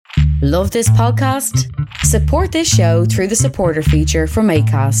Love this podcast? Support this show through the supporter feature from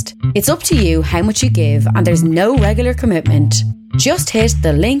Acast. It's up to you how much you give and there's no regular commitment. Just hit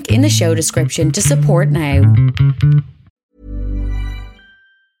the link in the show description to support now.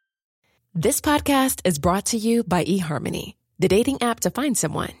 This podcast is brought to you by eHarmony, the dating app to find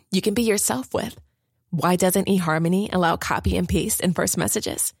someone you can be yourself with. Why doesn't eHarmony allow copy and paste in first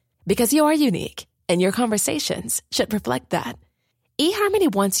messages? Because you are unique, and your conversations should reflect that.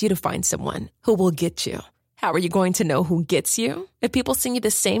 eHarmony wants you to find someone who will get you. How are you going to know who gets you? If people send you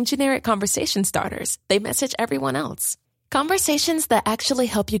the same generic conversation starters they message everyone else. Conversations that actually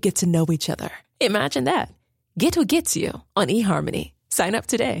help you get to know each other. Imagine that. Get who gets you on eHarmony. Sign up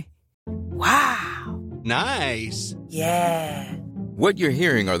today. Wow. Nice. Yeah. What you're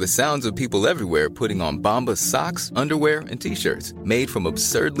hearing are the sounds of people everywhere putting on Bombas socks, underwear, and T-shirts made from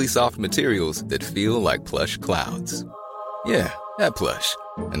absurdly soft materials that feel like plush clouds. Yeah, that plush.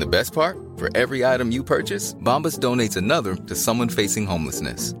 And the best part? For every item you purchase, Bombas donates another to someone facing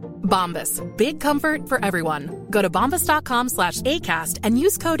homelessness. Bombas. Big comfort for everyone. Go to bombas.com/ACAST and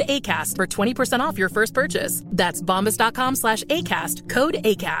use code ACAST for 20% off your first purchase. That's bombas.com/ACAST. Code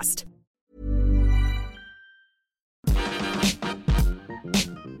ACAST.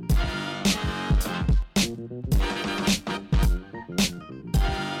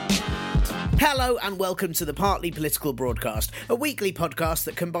 Hello and welcome to the Partly Political Broadcast, a weekly podcast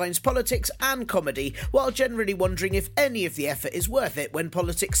that combines politics and comedy while generally wondering if any of the effort is worth it when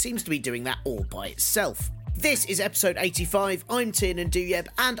politics seems to be doing that all by itself. This is episode 85, I'm Tiernan Douieb,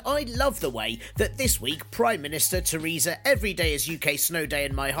 and I love the way that this week Prime Minister Theresa Every Day is UK Snow Day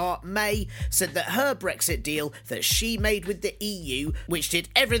in My Heart May said that her Brexit deal that she made with the EU, which did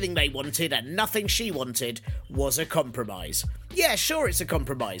everything they wanted and nothing she wanted, was a compromise. Yeah, sure it's a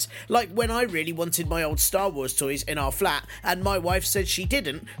compromise. Like when I really wanted my old Star Wars toys in our flat and my wife said she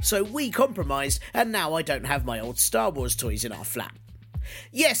didn't, so we compromised and now I don't have my old Star Wars toys in our flat.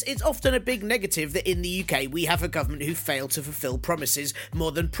 Yes, it's often a big negative that in the UK we have a government who fail to fulfil promises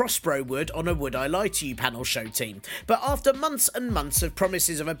more than Prospero would on a Would I Lie to You panel show team. But after months and months of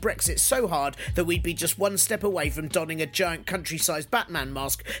promises of a Brexit so hard that we'd be just one step away from donning a giant country-sized Batman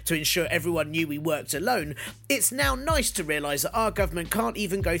mask to ensure everyone knew we worked alone, it's now nice to realise that our government can't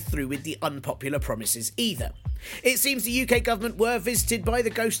even go through with the unpopular promises either. It seems the UK government were visited by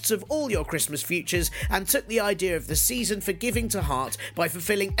the ghosts of all your Christmas futures and took the idea of the season for giving to heart by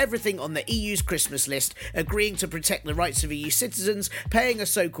fulfilling everything on the EU's Christmas list, agreeing to protect the rights of EU citizens, paying a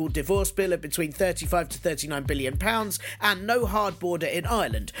so-called divorce bill of between £35 to £39 billion, and no hard border in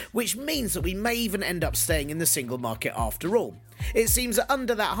Ireland, which means that we may even end up staying in the single market after all. It seems that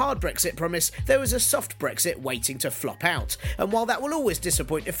under that hard Brexit promise, there was a soft Brexit waiting to flop out, and while that will always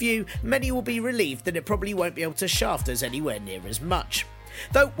disappoint a few, many will be relieved that it probably won't be able to shaft us anywhere near as much.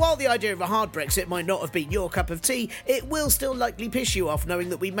 Though while the idea of a hard Brexit might not have been your cup of tea, it will still likely piss you off knowing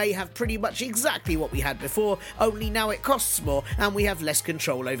that we may have pretty much exactly what we had before, only now it costs more and we have less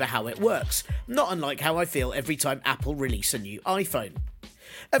control over how it works. Not unlike how I feel every time Apple release a new iPhone.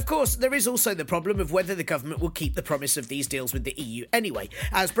 Of course, there is also the problem of whether the government will keep the promise of these deals with the EU anyway,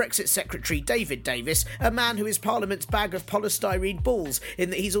 as Brexit Secretary David Davis, a man who is Parliament's bag of polystyrene balls in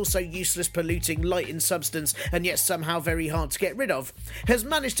that he's also useless, polluting, light in substance and yet somehow very hard to get rid of, has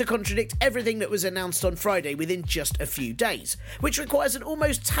managed to contradict everything that was announced on Friday within just a few days, which requires an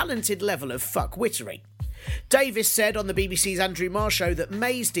almost talented level of fuckwittery. Davis said on the BBC's Andrew Marr show that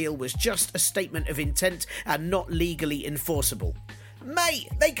May's deal was just a statement of intent and not legally enforceable. Mate,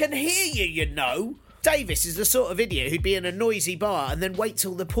 they can hear you, you know. Davis is the sort of idiot who'd be in a noisy bar and then wait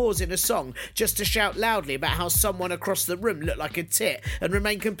till the pause in a song just to shout loudly about how someone across the room looked like a tit and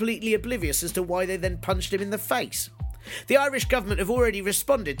remain completely oblivious as to why they then punched him in the face. The Irish government have already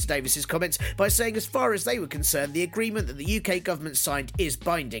responded to Davis's comments by saying as far as they were concerned, the agreement that the UK government signed is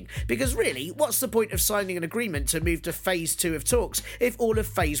binding. Because really, what's the point of signing an agreement to move to phase 2 of talks if all of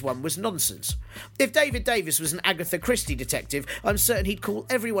phase 1 was nonsense? If David Davis was an Agatha Christie detective, I'm certain he'd call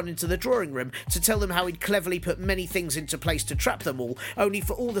everyone into the drawing room to tell them how he'd cleverly put many things into place to trap them all, only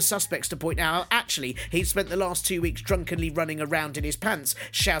for all the suspects to point out how actually he'd spent the last 2 weeks drunkenly running around in his pants,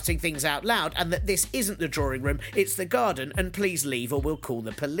 shouting things out loud, and that this isn't the drawing room, it's the garden, and please leave or we'll call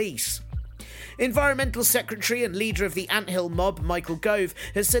the police. Environmental Secretary and leader of the Anthill mob, Michael Gove,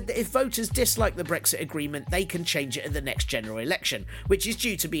 has said that if voters dislike the Brexit agreement, they can change it at the next general election, which is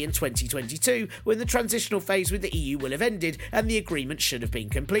due to be in 2022, when the transitional phase with the EU will have ended and the agreement should have been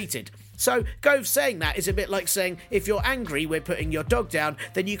completed. So, Gove saying that is a bit like saying, if you're angry we're putting your dog down,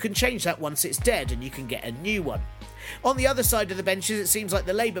 then you can change that once it's dead and you can get a new one. On the other side of the benches, it seems like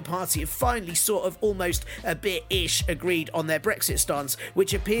the Labour Party have finally sort of almost a bit-ish agreed on their Brexit stance,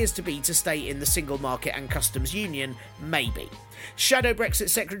 which appears to be to stay in the single market and customs union, maybe. Shadow Brexit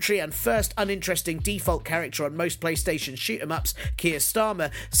Secretary and first uninteresting default character on most PlayStation shoot-em-ups, Keir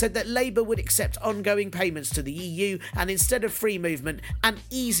Starmer, said that Labour would accept ongoing payments to the EU and instead of free movement, an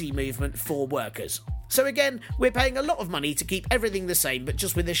easy movement for workers. So again, we're paying a lot of money to keep everything the same, but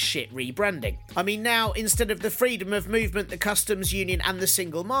just with a shit rebranding. I mean, now, instead of the freedom of movement, the customs union and the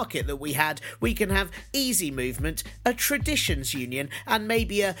single market that we had, we can have easy movement, a traditions union, and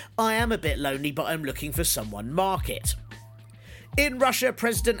maybe a I am a bit lonely but I'm looking for someone market. In Russia,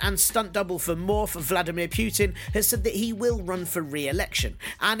 President and stunt double for Morph, Vladimir Putin, has said that he will run for re-election.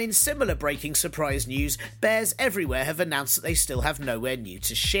 And in similar breaking surprise news, bears everywhere have announced that they still have nowhere new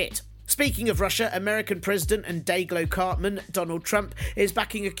to shit. Speaking of Russia, American President and Dayglow Cartman, Donald Trump, is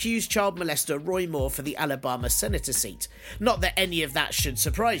backing accused child molester Roy Moore for the Alabama senator seat. Not that any of that should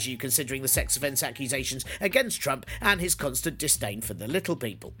surprise you, considering the sex offence accusations against Trump and his constant disdain for the little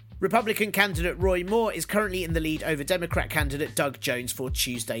people. Republican candidate Roy Moore is currently in the lead over Democrat candidate Doug Jones for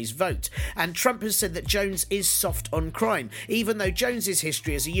Tuesday's vote, and Trump has said that Jones is soft on crime, even though Jones's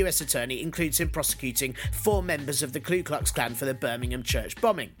history as a US attorney includes him prosecuting 4 members of the Ku Klux Klan for the Birmingham church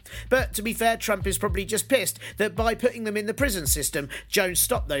bombing. But to be fair, Trump is probably just pissed that by putting them in the prison system, Jones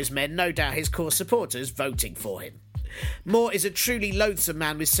stopped those men, no doubt his core supporters, voting for him. Moore is a truly loathsome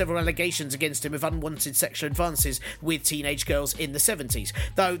man with several allegations against him of unwanted sexual advances with teenage girls in the 70s,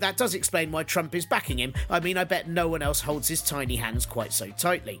 though that does explain why Trump is backing him. I mean, I bet no one else holds his tiny hands quite so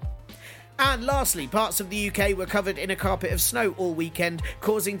tightly. And lastly, parts of the UK were covered in a carpet of snow all weekend,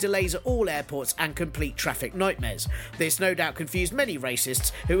 causing delays at all airports and complete traffic nightmares. This no doubt confused many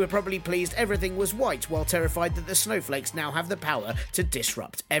racists who were probably pleased everything was white while terrified that the snowflakes now have the power to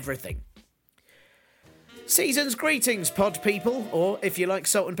disrupt everything. Season's greetings, pod people, or if you like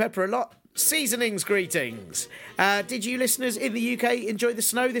salt and pepper a lot, seasonings greetings. Did you listeners in the UK enjoy the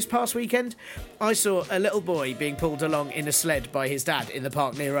snow this past weekend? I saw a little boy being pulled along in a sled by his dad in the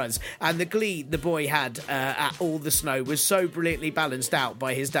park near us, and the glee the boy had at all the snow was so brilliantly balanced out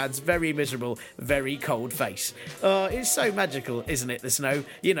by his dad's very miserable, very cold face. It's so magical, isn't it, the snow?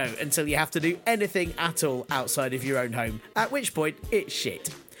 You know, until you have to do anything at all outside of your own home, at which point it's shit.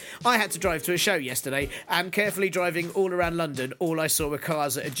 I had to drive to a show yesterday, and carefully driving all around London, all I saw were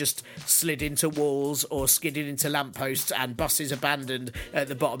cars that had just slid into walls or skidded into lampposts and buses abandoned at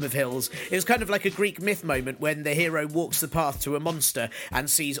the bottom of hills. It was kind of like a Greek myth moment when the hero walks the path to a monster and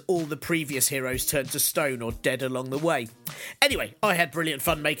sees all the previous heroes turn to stone or dead along the way. Anyway, I had brilliant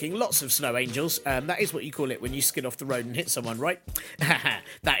fun making lots of snow angels. That is what you call it when you skid off the road and hit someone, right?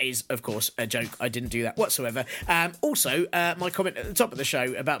 That is, of course, a joke. I didn't do that whatsoever. Also, my comment at the top of the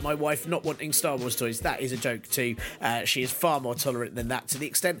show about my wife not wanting Star Wars toys, that is a joke too. She is far more tolerant than that, to the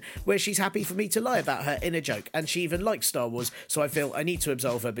extent where she's happy for me to lie about her in a joke, and she even likes Star Wars, so I feel I need to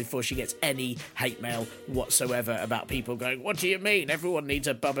absolve her before she gets any hate mail whatsoever about people going, what do you mean? Everyone needs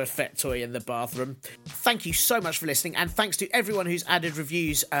a Boba Fett toy in the bathroom. Thank you so much for listening, and thanks to everyone who's added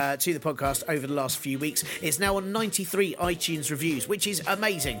reviews to the podcast over the last few weeks. It's now on 93 iTunes reviews, which is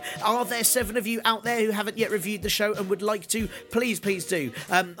amazing. Are there 7 of you out there who haven't yet reviewed the show and would like to? Please do.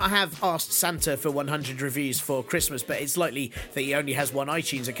 I have asked Santa for 100 reviews for Christmas, but it's likely that he only has one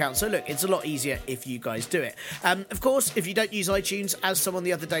iTunes account, so look, it's a lot easier if you guys do it. Of course, if you don't use iTunes, as someone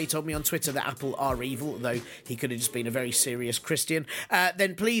the other day told me on Twitter that Apple are evil, though he could have just been a very serious Christian,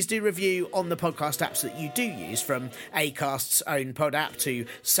 then please do review on the podcast apps that you do use, from Acast's own pod app to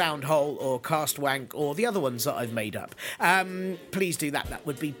Soundhole or Castwank or the other ones that I've made up. Please do that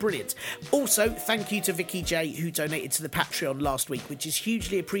would be brilliant. Also, thank you to Vicky J, who donated to the Patreon last week, which is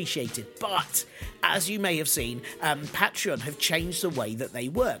hugely appreciated. But as you may have seen, Patreon have changed the way that they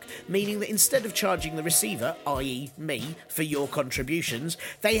work, meaning that instead of charging the receiver, i.e. me, for your contributions,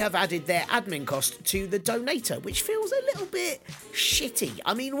 they have added their admin cost to the donator, which feels a little bit shitty.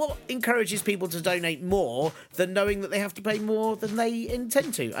 I mean, what encourages people to donate more than knowing that they have to pay more than they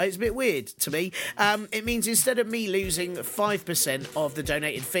intend to? It's a bit weird to me. It means instead of me losing 5% of the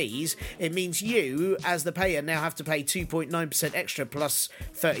donated fees, it means you, as the payer, now have to pay 2.9% extra plus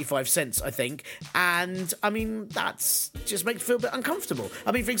 35 cents, I think. And, I mean, that's just makes me feel a bit uncomfortable.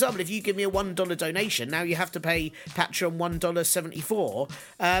 I mean, for example, if you give me a $1 donation, now you have to pay Patreon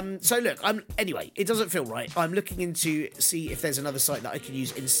 $1.74. So, look, anyway, it doesn't feel right. I'm looking into see if there's another site that I can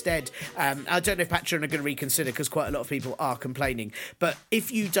use instead. I don't know if Patreon are going to reconsider, because quite a lot of people are complaining. But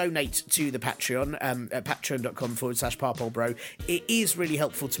if you donate to the Patreon, at patreon.com/parpolbro, it is really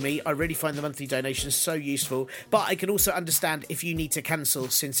helpful to me. I really find the monthly donations so useful. But I can also understand if you need to cancel cancel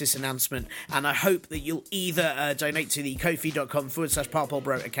since this announcement, and I hope that you'll either donate to the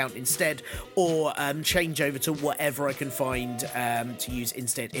kofi.com/parpolbro account instead, or change over to whatever I can find to use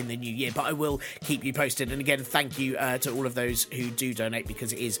instead in the new year. But I will keep you posted. And again, thank you to all of those who do donate,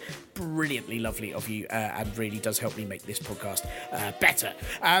 because it is brilliantly lovely of you and really does help me make this podcast better.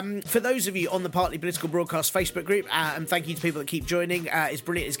 For those of you on the Partly Political Broadcast Facebook group, and thank you to people that keep joining, it's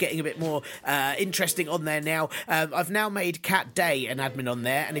brilliant. It's getting a bit more interesting on there now. I've now made Kat Day an admin on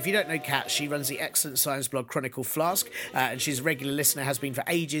there, and if you don't know Kat, she runs the excellent science blog Chronicle Flask, and she's a regular listener, has been for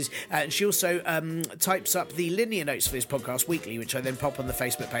ages, and she also types up the linear notes for this podcast weekly, which I then pop on the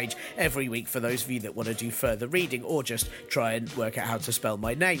Facebook page every week for those of you that want to do further reading or just try and work out how to spell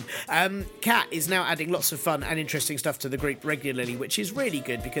my name. Kat is now adding lots of fun and interesting stuff to the group regularly, which is really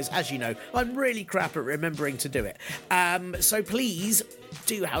good because, as you know, I'm really crap at remembering to do it. So please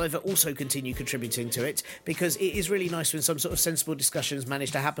do, however, also continue contributing to it, because it is really nice when some sort of sensible discussions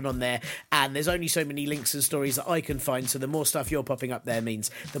manage to happen on there, and there's only so many links and stories that I can find, so the more stuff you're popping up there means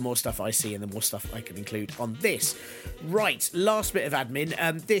the more stuff I see and the more stuff I can include on this. Right, last bit of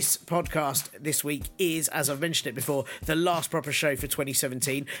admin. This podcast this week is, as I've mentioned it before, the last proper show for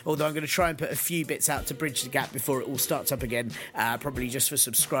 2017, although I'm going to try and put a few bits out to bridge the gap before it all starts up again, probably just for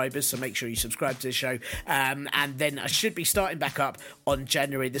subscribers, so make sure you subscribe to the show, and then I should be starting back up on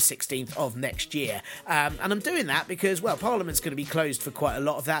January the 16th of next year. And I'm doing that because, well, Parliament's going to be closed for quite a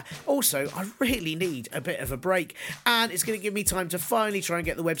lot of that. Also, I really need a bit of a break, and it's going to give me time to finally try and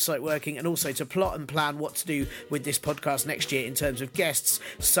get the website working, and also to plot and plan what to do with this podcast next year in terms of guests,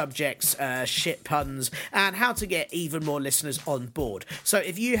 subjects, shit puns, and how to get even more listeners on board. So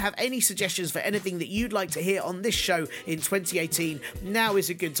if you have any suggestions for anything that you'd like to hear on this show in 2018, now is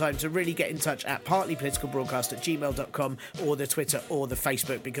a good time to really get in touch at partlypoliticalbroadcast@gmail.com, or the Twitter or the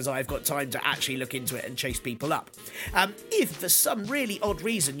Facebook, because I've got time to actually look into it and chase people up. If for some really odd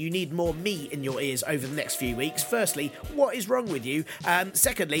reason you need more me in your ears over the next few weeks, firstly, what is wrong with you?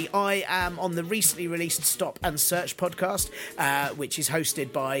 Secondly, I am on the recently released Stop and Search podcast, which is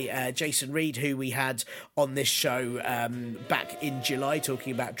hosted by Jason Reed, who we had on this show back in July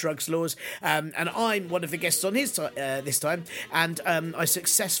talking about drugs laws, and I'm one of the guests on his this time, and I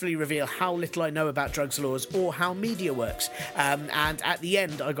successfully reveal how little I know about drugs laws or how media works, and at the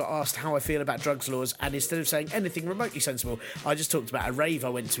end I got asked how I feel about drugs laws, and instead of saying anything remotely sensible, I just talked about a rave I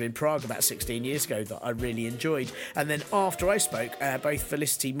went to in Prague about 16 years ago that I really enjoyed. And then after I spoke, both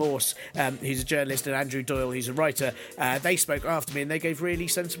Felicity Morse, who's a journalist, and Andrew Doyle, who's a writer, they spoke after me, and they gave really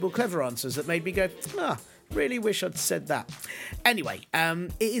sensible, clever answers that made me go, really wish I'd said that. Anyway,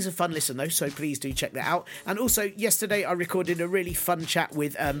 it is a fun listen though, so please do check that out. And also, yesterday I recorded a really fun chat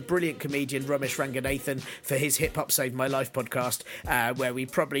with brilliant comedian Ramesh Ranganathan for his Hip Hop Saved My Life podcast, where we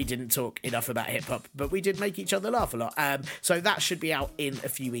probably didn't talk enough about hip hop, but we did make each other laugh a lot. So that should be out in a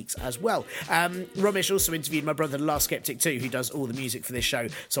few weeks as well. Ramesh also interviewed my brother, The Last Skeptic too, who does all the music for this show,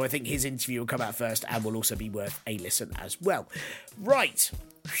 so I think his interview will come out first and will also be worth a listen as well. Right.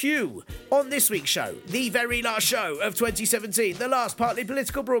 Phew. On this week's show, the very last show of 2017, the last partly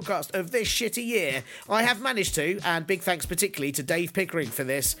political broadcast of this shitty year, I have managed to, and big thanks particularly to Dave Pickering for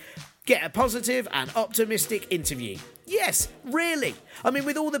this, get a positive and optimistic interview. Yes, really. I mean,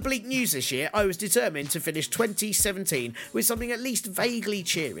 with all the bleak news this year, I was determined to finish 2017 with something at least vaguely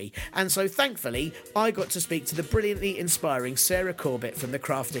cheery, and so thankfully, I got to speak to the brilliantly inspiring Sarah Corbett from the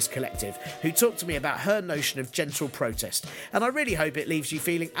Craftist Collective, who talked to me about her notion of gentle protest, and I really hope it leaves you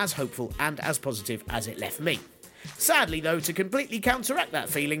feeling as hopeful and as positive as it left me. Sadly, though, to completely counteract that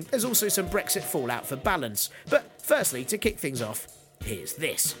feeling, there's also some Brexit fallout for balance. But firstly, to kick things off, here's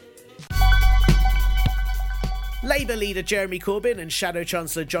this. Labour leader Jeremy Corbyn and Shadow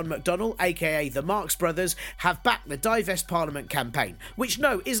Chancellor John McDonnell, aka the Marx Brothers, have backed the Divest Parliament campaign, which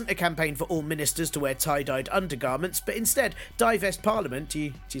no, isn't a campaign for all ministers to wear tie-dyed undergarments, but instead, Divest Parliament, do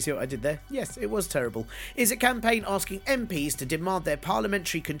you see what I did there? Yes, it was terrible, is a campaign asking MPs to demand their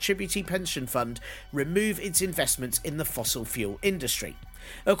Parliamentary Contributory Pension Fund remove its investments in the fossil fuel industry.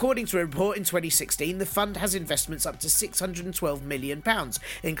 According to a report in 2016, the fund has investments up to £612 million,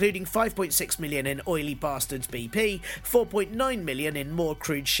 including £5.6 million in oily bastards BP, £4.9 million in more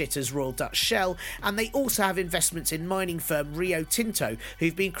crude shitters Royal Dutch Shell, and they also have investments in mining firm Rio Tinto,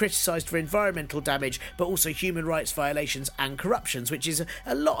 who've been criticised for environmental damage, but also human rights violations and corruptions, which is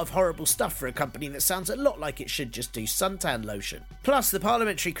a lot of horrible stuff for a company that sounds a lot like it should just do suntan lotion. Plus, the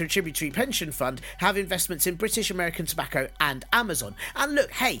Parliamentary Contributory Pension Fund have investments in British American Tobacco and Amazon. And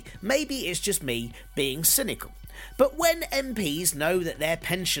look, hey, maybe it's just me being cynical, But when MPs know that their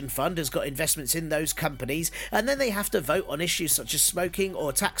pension fund has got investments in those companies, and then they have to vote on issues such as smoking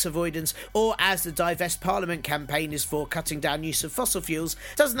or tax avoidance, or as the Divest Parliament campaign is for cutting down use of fossil fuels,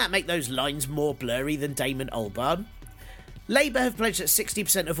 doesn't that make those lines more blurry than Damon Albarn? Labour have pledged that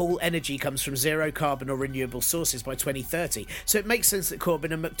 60% of all energy comes from zero carbon or renewable sources by 2030, so it makes sense that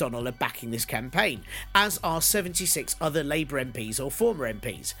Corbyn and McDonnell are backing this campaign, as are 76 other Labour MPs or former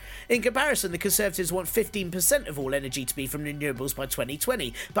MPs. In comparison, the Conservatives want 15% of all energy to be from renewables by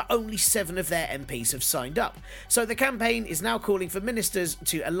 2020, but only 7 of their MPs have signed up. So the campaign is now calling for ministers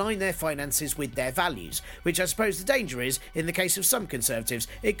to align their finances with their values, which I suppose the danger is, in the case of some Conservatives,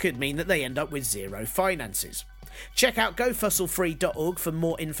 it could mean that they end up with zero finances. Check out gofossilfree.org for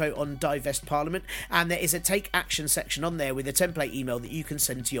more info on Divest Parliament, and there is a take action section on there with a template email that you can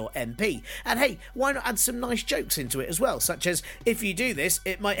send to your MP. And hey, why not add some nice jokes into it as well, such as, if you do this,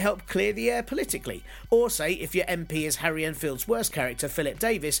 it might help clear the air politically. Or say, if your MP is Harry Enfield's worst character, Philip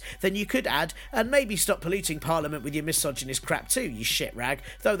Davis, then you could add, and maybe stop polluting Parliament with your misogynist crap too, you shit rag,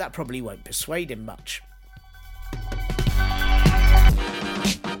 though that probably won't persuade him much.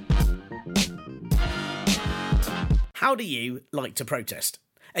 How do you like to protest?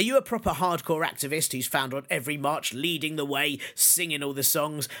 Are you a proper hardcore activist who's found on every march, leading the way, singing all the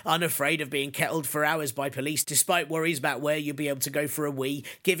songs, unafraid of being kettled for hours by police despite worries about where you'll be able to go for a wee,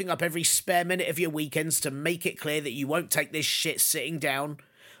 giving up every spare minute of your weekends to make it clear that you won't take this shit sitting down?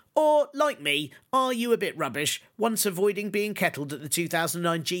 Or, like me, are you a bit rubbish, once avoiding being kettled at the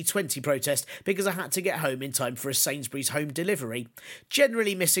 2009 G20 protest because I had to get home in time for a Sainsbury's home delivery,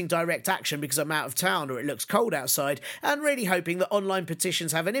 generally missing direct action because I'm out of town or it looks cold outside, and really hoping that online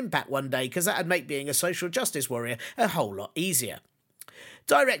petitions have an impact one day because that'd make being a social justice warrior a whole lot easier.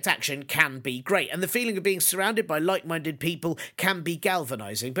 Direct action can be great, and the feeling of being surrounded by like-minded people can be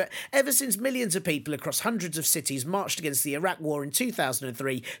galvanising, but ever since millions of people across hundreds of cities marched against the Iraq War in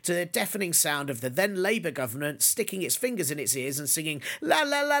 2003 to the deafening sound of the then Labour government sticking its fingers in its ears and singing la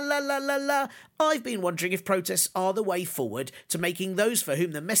la la la la la la, I've been wondering if protests are the way forward to making those for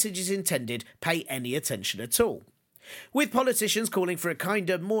whom the message is intended pay any attention at all. With politicians calling for a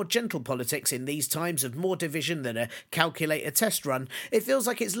kinder, more gentle politics in these times of more division than a calculator test run, it feels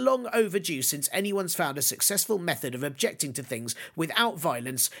like it's long overdue since anyone's found a successful method of objecting to things without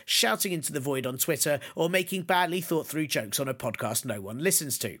violence, shouting into the void on Twitter, or making badly thought through jokes on a podcast no one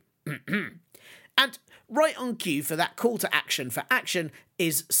listens to. And right on cue for that call to action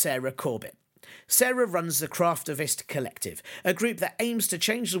is Sarah Corbett. Sarah runs the Craftivist Collective, a group that aims to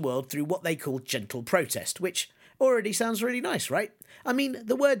change the world through what they call gentle protest, which already sounds really nice, right? I mean,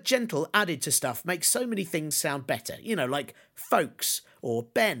 the word gentle added to stuff makes so many things sound better, like folks, or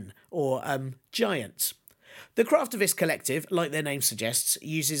Ben, or giants. The Craftivist Collective, like their name suggests,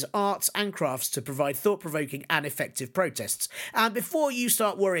 uses arts and crafts to provide thought-provoking and effective protests. And before you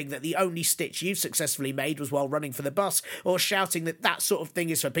start worrying that the only stitch you've successfully made was while running for the bus, or shouting that that sort of thing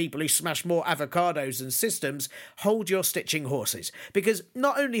is for people who smash more avocados than systems, hold your stitching horses. Because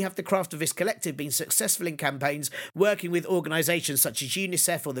not only have the Craftivist Collective been successful in campaigns working with organisations such as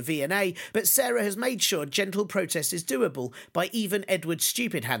UNICEF or the V&A, but Sarah has made sure gentle protest is doable by even Edward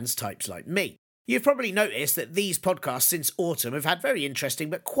Stupid Hands types like me. You've probably noticed that these podcasts since autumn have had very interesting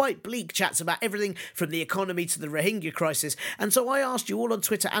but quite bleak chats about everything from the economy to the Rohingya crisis, and so I asked you all on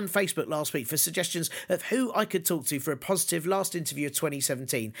Twitter and Facebook last week for suggestions of who I could talk to for a positive last interview of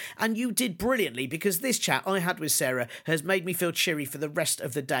 2017, and you did brilliantly because this chat I had with Sarah has made me feel cheery for the rest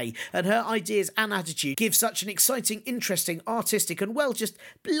of the day, and her ideas and attitude give such an exciting, interesting, artistic and, well, just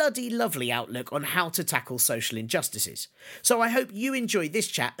bloody lovely outlook on how to tackle social injustices. So I hope you enjoy this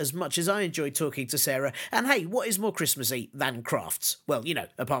chat as much as I enjoyed talking to Sarah, and hey, what is more Christmassy than crafts? Well,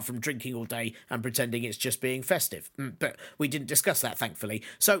 apart from drinking all day and pretending it's just being festive. But we didn't discuss that, thankfully.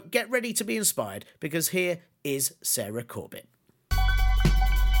 So get ready to be inspired, because here is Sarah Corbett.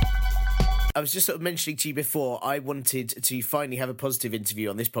 I was just sort of mentioning to you before, I wanted to finally have a positive interview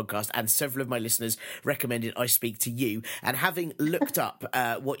on this podcast, and several of my listeners recommended I speak to you. And having looked up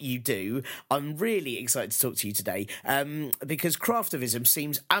what you do, I'm really excited to talk to you today because craftivism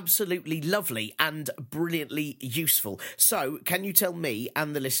seems absolutely lovely and brilliantly useful. So can you tell me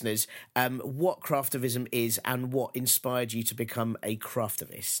and the listeners what craftivism is and what inspired you to become a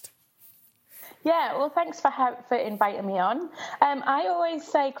craftivist? Yeah, well, thanks for inviting me on. I always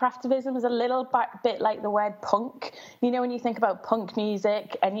say craftivism is a little bit like the word punk. When you think about punk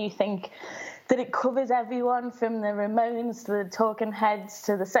music and you think that it covers everyone from the Ramones to the Talking Heads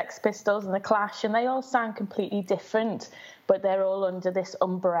to the Sex Pistols and the Clash, and they all sound completely different, but they're all under this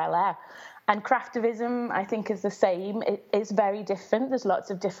umbrella. And craftivism, I think, is the same. It's very different. There's lots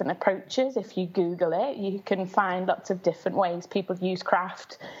of different approaches. If you Google it, you can find lots of different ways people use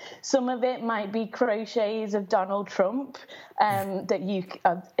craft. Some of it might be crochets of Donald Trump that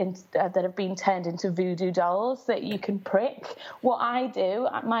have been turned into voodoo dolls that you can prick. What I do,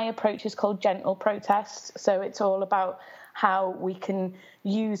 my approach is called gentle protest. So it's all about how we can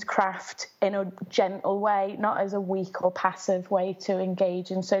use craft in a gentle way, not as a weak or passive way to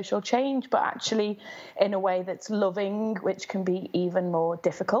engage in social change, but actually in a way that's loving, which can be even more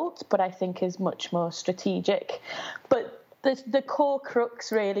difficult, but I think is much more strategic. But the core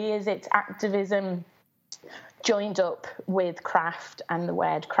crux really is it's activism joined up with craft, and the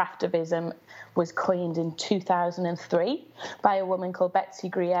word craftivism was coined in 2003 by a woman called Betsy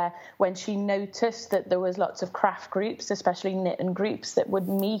Greer when she noticed that there was lots of craft groups, especially knitting groups, that would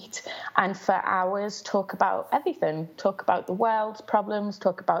meet and for hours talk about everything, talk about the world's problems,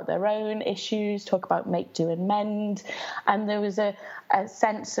 talk about their own issues, talk about make, do and mend. And there was a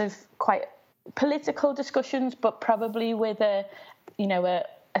sense of quite political discussions, but probably with a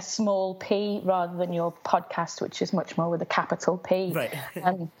small p rather than your podcast, which is much more with a capital P. Right.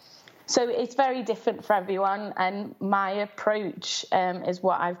 So it's very different for everyone, and my approach is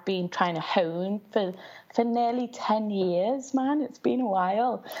what I've been trying to hone for nearly 10 years, man. It's been a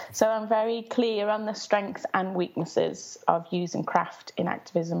while. So I'm very clear on the strengths and weaknesses of using craft in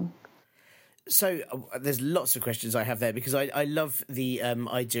activism. So there's lots of questions I have there because I love the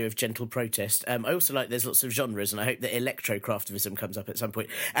idea of gentle protest. I also like there's lots of genres, and I hope that electro-craftivism comes up at some point.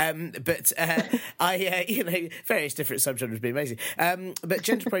 Various different subgenres would be amazing. But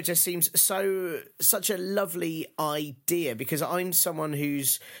gentle protest seems such a lovely idea because I'm someone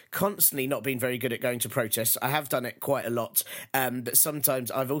who's constantly not been very good at going to protests. I have done it quite a lot, but sometimes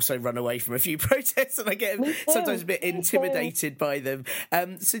I've also run away from a few protests, and I get sometimes a bit intimidated by them.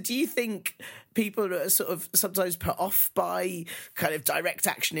 So do you think people are sort of sometimes put off by kind of direct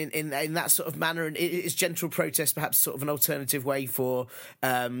action in that sort of manner, and is gentle protest perhaps sort of an alternative way for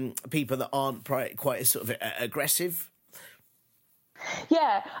people that aren't quite as sort of aggressive?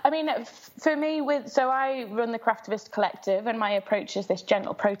 Yeah, I mean, for me, so I run the Craftivist Collective, and my approach is this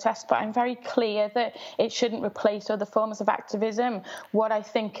gentle protest, but I'm very clear that it shouldn't replace other forms of activism. What I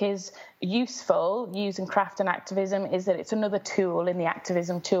think is useful using craft and activism is that it's another tool in the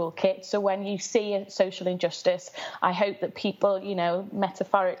activism toolkit. So when you see a social injustice, I hope that people,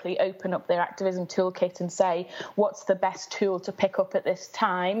 metaphorically open up their activism toolkit and say, what's the best tool to pick up at this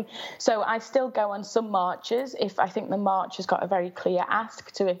time? So I still go on some marches if I think the march has got a very clear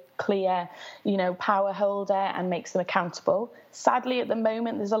ask to a clear, power holder and makes them accountable. Sadly, at the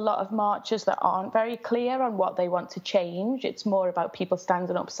moment, there's a lot of marchers that aren't very clear on what they want to change. It's more about people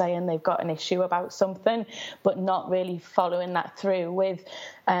standing up saying they've got an issue about something, but not really following that through with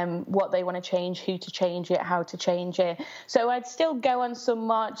what they want to change, who to change it, how to change it. So I'd still go on some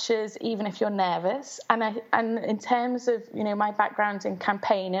marches, even if you're nervous. And in terms of, my background in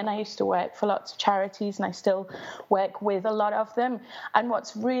campaigning, I used to work for lots of charities, and I still work with a lot of them. And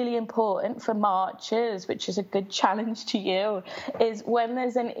what's really important for marchers, which is a good challenge to you, is when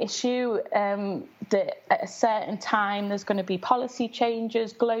there's an issue that at a certain time there's going to be policy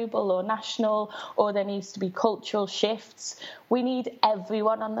changes, global or national, or there needs to be cultural shifts. We need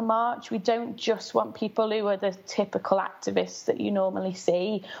everyone on the march. We don't just want people who are the typical activists that you normally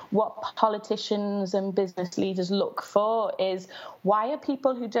see. What politicians and business leaders look for is, why are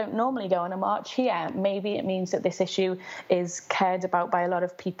people who don't normally go on a march here? Maybe it means that this issue is cared about by a lot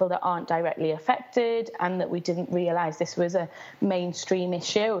of people that aren't directly affected, and that we didn't realise this was a mainstream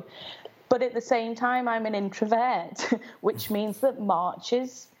issue. But at the same time, I'm an introvert, which means that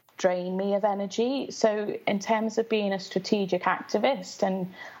marches drain me of energy. So in terms of being a strategic activist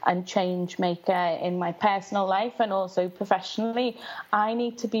and change maker in my personal life and also professionally, I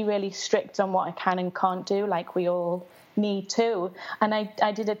need to be really strict on what I can and can't do, like we all need to. And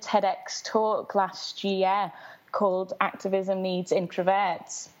I did a TEDx talk last year called Activism Needs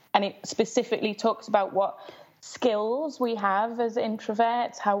Introverts, and it specifically talks about what skills we have as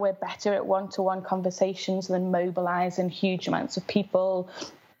introverts, how we're better at one-to-one conversations than mobilizing huge amounts of people.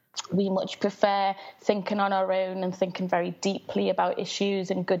 We much prefer thinking on our own and thinking very deeply about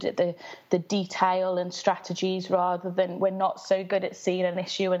issues and good at the detail and strategies, rather than we're not so good at seeing an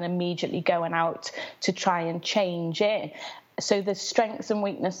issue and immediately going out to try and change it. So there's strengths and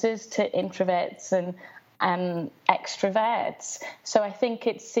weaknesses to introverts and extroverts. So I think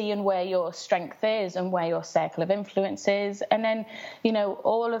it's seeing where your strength is and where your circle of influence is. And then,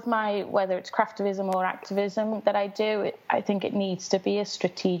 all of my, whether it's craftivism or activism that I do, I think it needs to be as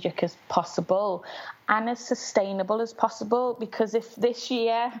strategic as possible and as sustainable as possible, because if this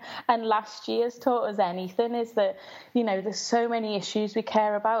year and last year's taught us anything, is that, there's so many issues we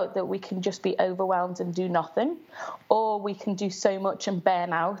care about that we can just be overwhelmed and do nothing, or we can do so much and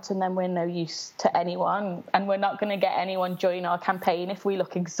burn out and then we're no use to anyone, and we're not going to get anyone join our campaign if we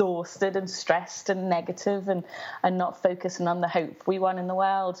look exhausted and stressed and negative and not focusing on the hope we want in the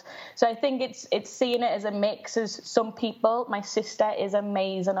world. So I think it's seeing it as a mix. As some people, my sister is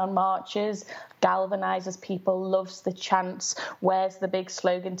amazing on marches, galvanizes people, loves the chants, wears the big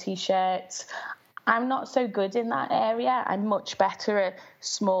slogan t-shirts. I'm not so good in that area. I'm much better at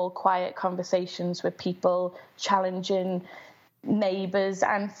small, quiet conversations with people, challenging neighbours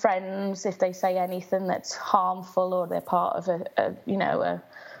and friends if they say anything that's harmful or they're part of an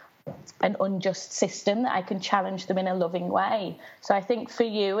unjust system, that I can challenge them in a loving way. So I think for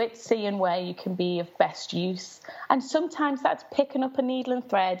you, it's seeing where you can be of best use. And sometimes that's picking up a needle and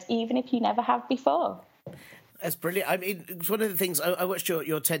thread, even if you never have before. That's brilliant. I mean, it's one of the things, I watched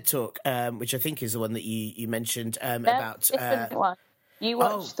your TED Talk, which I think is the one that you mentioned about... different one. You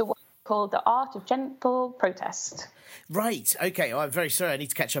watched the one called The Art of Gentle Protest. Right, okay. I'm very sorry. I need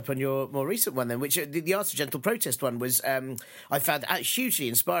to catch up on your more recent one then, which the Art of Gentle Protest one was, I found hugely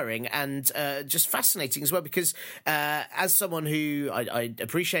inspiring and just fascinating as well, because as someone who I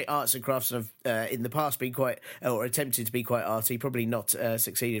appreciate arts and crafts and have in the past been quite, or attempted to be quite arty, probably not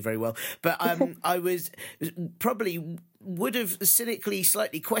succeeded very well, but I was probably... would have cynically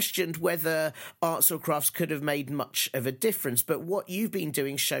slightly questioned whether arts or crafts could have made much of a difference. But what you've been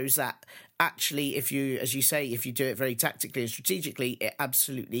doing shows that actually, if you, as you say, if you do it very tactically and strategically, it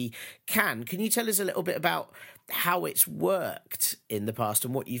absolutely can. Can you tell us a little bit about how it's worked in the past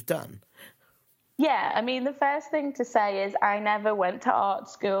and what you've done? Yeah, I mean, the first thing to say is I never went to art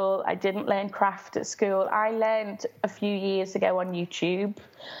school. I didn't learn craft at school. I learned a few years ago on YouTube.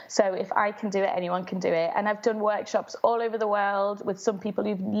 So if I can do it, anyone can do it. And I've done workshops all over the world with some people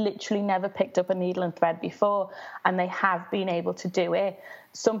who've literally never picked up a needle and thread before, and they have been able to do it.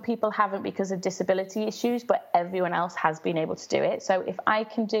 Some people haven't because of disability issues, but everyone else has been able to do it. So if I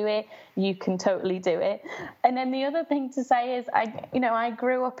can do it, you can totally do it. And then the other thing to say is I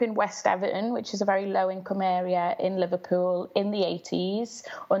grew up in West Everton, which is a very low-income area in Liverpool in the 80s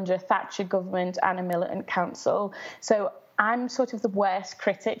under a Thatcher government and a militant council. So I'm sort of the worst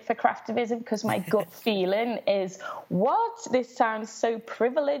critic for craftivism because my gut feeling is, what? This sounds so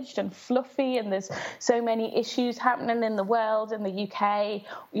privileged and fluffy and there's so many issues happening in the world, in the UK.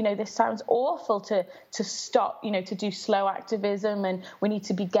 This sounds awful to stop, to do slow activism, and we need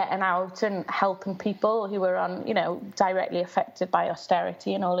to be getting out and helping people who are directly affected by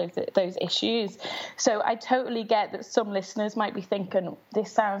austerity and all of those issues. So I totally get that some listeners might be thinking,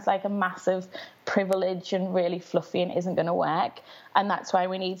 this sounds like a massive privilege and really fluffy and isn't going to work, and that's why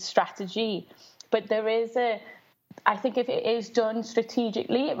we need strategy. But there is I think if it is done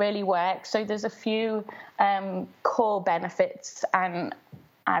strategically, it really works. So there's a few core benefits, and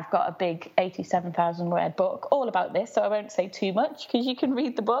I've got a big 87,000 word book all about this, so I won't say too much because you can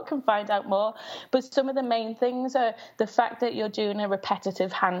read the book and find out more. But some of the main things are the fact that you're doing a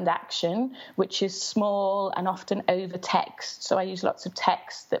repetitive hand action, which is small and often over text. So I use lots of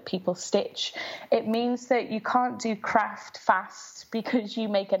text that people stitch. It means that you can't do craft fast because you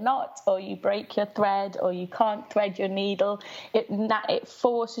make a knot or you break your thread or you can't thread your needle. It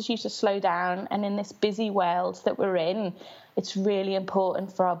forces you to slow down. And in this busy world that we're in, it's really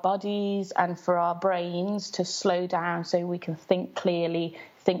important for our bodies and for our brains to slow down so we can think clearly,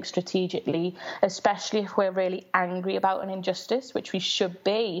 think strategically, especially if we're really angry about an injustice, which we should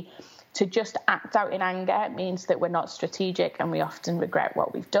be. To just act out in anger means that we're not strategic and we often regret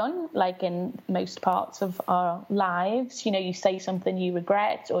what we've done, like in most parts of our lives. You say something you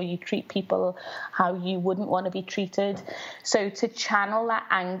regret or you treat people how you wouldn't want to be treated. So to channel that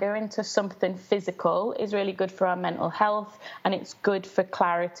anger into something physical is really good for our mental health, and it's good for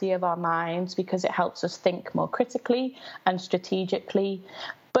clarity of our minds because it helps us think more critically and strategically.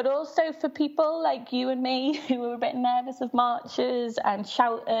 But also for people like you and me who are a bit nervous of marches and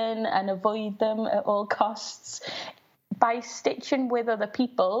shouting and avoid them at all costs, by stitching with other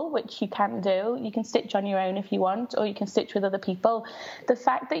people, which you can do, you can stitch on your own if you want, or you can stitch with other people. The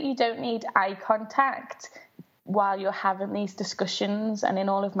fact that you don't need eye contact while you're having these discussions, and in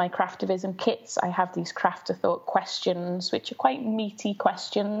all of my craftivism kits, I have these crafter thought questions, which are quite meaty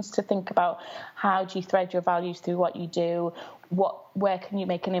questions to think about. How do you thread your values through what you do? What where can you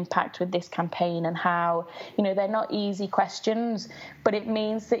make an impact with this campaign, and how, they're not easy questions, but it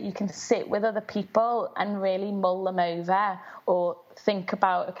means that you can sit with other people and really mull them over, or think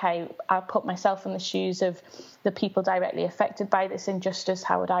about, okay, I'll put myself in the shoes of the people directly affected by this injustice.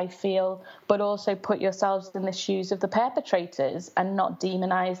 How would I feel? But also put yourselves in the shoes of the perpetrators and not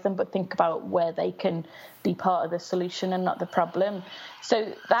demonize them, but think about where they can be part of the solution and not the problem.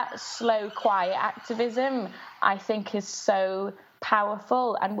 So that slow, quiet activism, I think, is so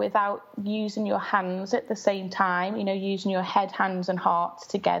powerful, and without using your hands at the same time, using your head, hands and heart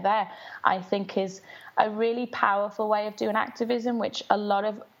together, I think is a really powerful way of doing activism, which a lot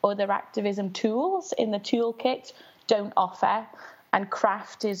of other activism tools in the toolkit don't offer. And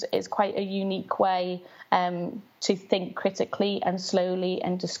craft is quite a unique way to think critically and slowly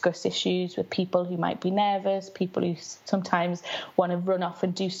and discuss issues with people who might be nervous, people who sometimes want to run off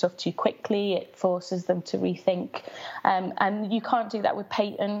and do stuff too quickly. It forces them to rethink. And you can't do that with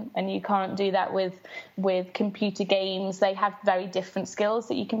Peyton, and you can't do that with computer games. They have very different skills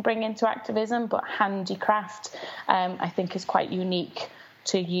that you can bring into activism, but handicraft, I think, is quite unique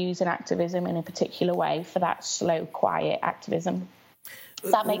to use in activism in a particular way for that slow, quiet activism.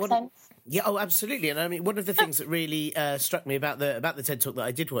 Does that make sense? Yeah, oh, absolutely. And I mean, one of the things that really struck me about the TED Talk that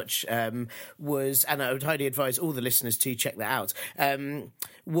I did watch was, and I would highly advise all the listeners to check that out,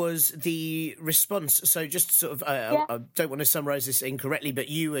 was the response. So just sort of, I don't want to summarise this incorrectly, but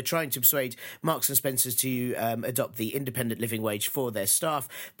you were trying to persuade Marks and Spencer's to adopt the independent living wage for their staff.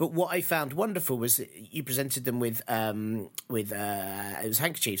 But what I found wonderful was that you presented them with it was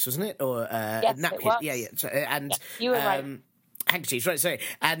handkerchiefs, wasn't it? Or yes, napkins? It was. Yeah. So, and you were right. Handkerchiefs, right? Sorry,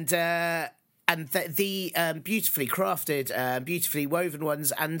 and the beautifully crafted, beautifully woven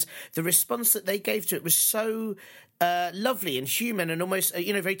ones, and the response that they gave to it was so lovely and human, and almost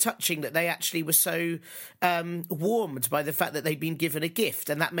very touching, that they actually were so warmed by the fact that they'd been given a gift,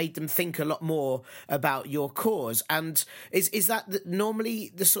 and that made them think a lot more about your cause. And is that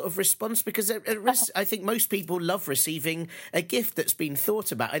normally the sort of response? Because I think most people love receiving a gift that's been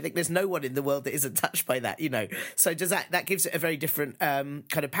thought about. I think there's no one in the world that isn't touched by that, So does that gives it a very different kind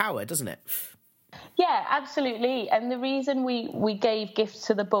of power, doesn't it? Yeah, absolutely. And the reason we gave gifts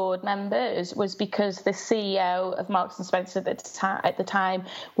to the board members was because the CEO of Marks and Spencer at the time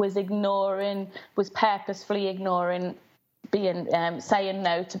was purposefully ignoring saying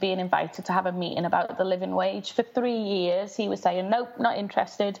no to being invited to have a meeting about the living wage. For 3 years, he was saying, nope, not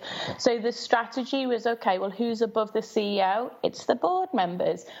interested. So the strategy was, okay, well, who's above the CEO? It's the board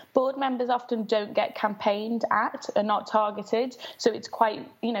members. Board members often don't get campaigned at, are not targeted. So it's quite,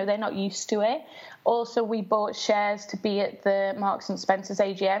 they're not used to it. Also, we bought shares to be at the Marks and Spencer's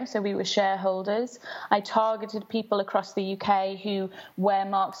AGM, so we were shareholders. I targeted people across the UK who were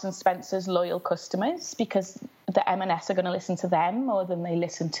Marks and Spencer's loyal customers, because the M&S are going to listen to them more than they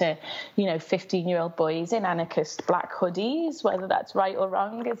listen to, 15-year-old boys in anarchist black hoodies. Whether that's right or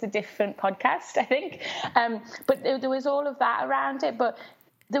wrong is a different podcast, I think. But there was all of that around it. But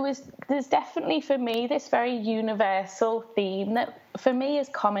there's definitely, for me, this very universal theme that for me is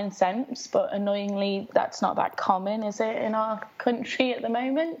common sense, but annoyingly that's not that common, is it, in our country at the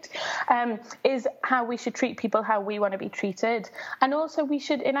moment, is how we should treat people how we want to be treated. And also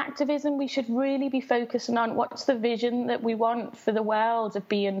in activism, we should really be focusing on what's the vision that we want for the world of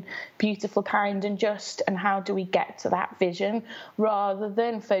being beautiful, kind and just, and how do we get to that vision, rather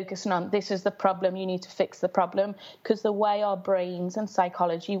than focusing on this is the problem, you need to fix the problem. Because the way our brains and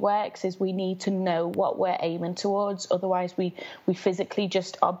psychology works is we need to know what we're aiming towards, otherwise we physically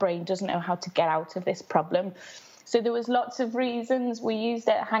our brain doesn't know how to get out of this problem. So there was lots of reasons. We used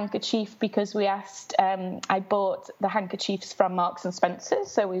a handkerchief because we asked, I bought the handkerchiefs from Marks and Spencer,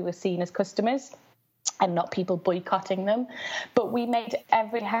 so we were seen as customers and not people boycotting them. But we made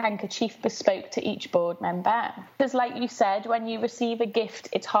every handkerchief bespoke to each board member. Because like you said, when you receive a gift,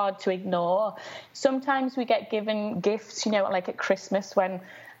 it's hard to ignore. Sometimes we get given gifts, like at Christmas when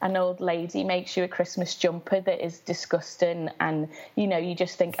an old lady makes you a Christmas jumper that is disgusting, and you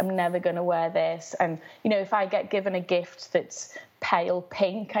just think, I'm never going to wear this. And if I get given a gift that's pale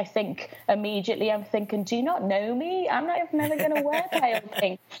pink, I think immediately I'm thinking, do you not know me? I'm never going to wear pale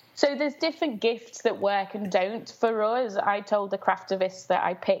pink. So there's different gifts that work and don't. For us, I told the craftivists that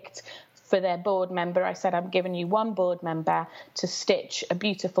I picked for their board member, I said, I'm giving you one board member to stitch a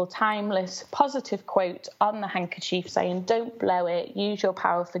beautiful, timeless, positive quote on the handkerchief saying, don't blow it, use your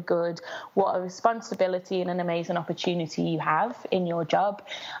power for good, what a responsibility and an amazing opportunity you have in your job.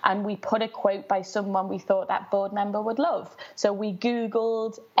 And we put a quote by someone we thought that board member would love. So we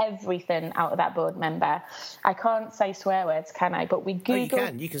Googled everything out of that board member. I can't say swear words, can I? But we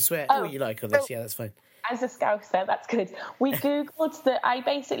Googled... Oh, you can swear all you like on this. Yeah, that's fine. As a Scouser, that's good. We Googled I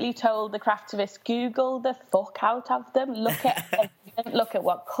basically told the craftivists, Google the fuck out of them. Look at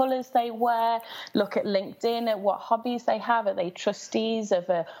what colours they wear. Look at LinkedIn, at what hobbies they have. Are they trustees of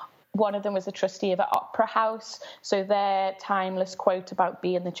one of them was a trustee of an opera house. So their timeless quote about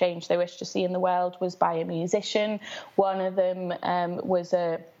being the change they wish to see in the world was by a musician. One of them was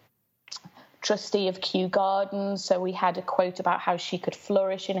a trustee of Kew Gardens, so we had a quote about how she could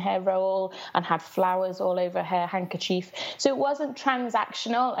flourish in her role and had flowers all over her handkerchief. So it wasn't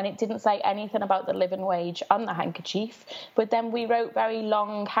transactional, and it didn't say anything about the living wage on the handkerchief. But then we wrote very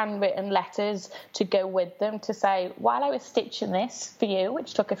long handwritten letters to go with them to say, while I was stitching this for you,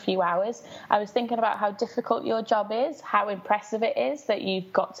 which took a few hours, I was thinking about how difficult your job is, how impressive it is that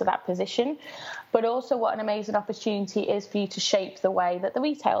you've got to that position, but also what an amazing opportunity it is for you to shape the way that the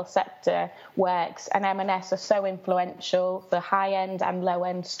retail sector works. And M&S are so influential for high-end and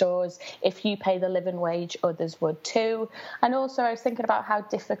low-end stores. If you pay the living wage, others would too. And also I was thinking about how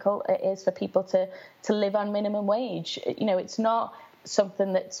difficult it is for people to live on minimum wage. You know, it's not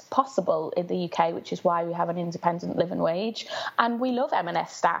something that's possible in the UK, which is why we have an independent living wage. And we love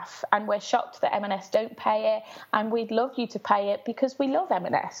M&S staff, and we're shocked that M&S don't pay it, and we'd love you to pay it because we love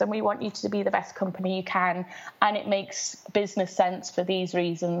M&S and we want you to be the best company you can, and it makes business sense for these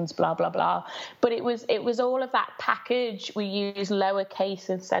reasons, blah blah blah. But it was all of that package. We used lowercase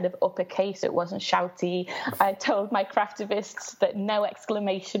instead of uppercase. It wasn't shouty. I told my craftivists that no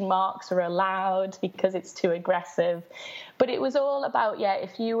exclamation marks are allowed because it's too aggressive. But it was all about,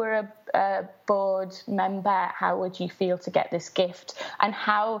 if you were a board member, how would you feel to get this gift? And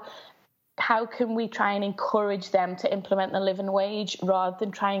how can we try and encourage them to implement the living wage rather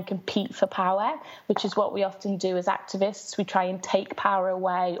than try and compete for power, which is what we often do as activists. We try and take power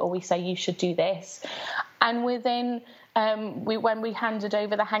away, or we say you should do this. And within when we handed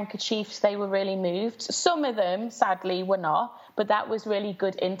over the handkerchiefs, they were really moved. Some of them, sadly, were not, but that was really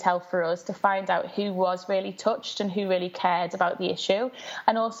good intel for us to find out who was really touched and who really cared about the issue,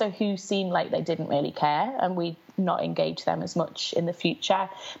 and also who seemed like they didn't really care, and we'd not engage them as much in the future.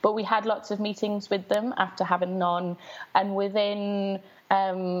 But we had lots of meetings with them after having none, and within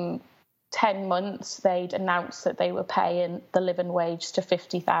 10 months, they'd announced that they were paying the living wage to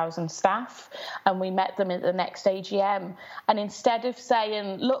 50,000 staff. And we met them at the next AGM. And instead of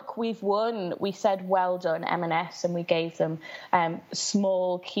saying, look, we've won, we said, well done, M&S. And we gave them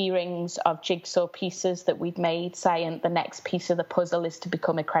small key rings of jigsaw pieces that we'd made, saying the next piece of the puzzle is to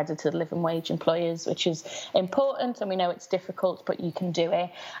become accredited living wage employers, which is important. And we know it's difficult, but you can do it.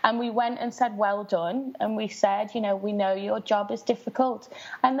 And we went and said, well done. And we said, we know your job is difficult.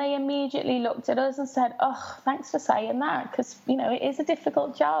 And they immediately looked at us and said, oh, thanks for saying that, because, it is a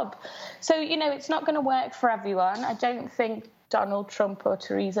difficult job. So, it's not going to work for everyone. I don't think Donald Trump or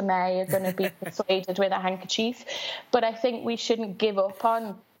Theresa May are going to be persuaded with a handkerchief. But I think we shouldn't give up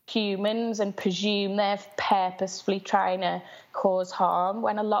on humans and presume they're purposefully trying to cause harm,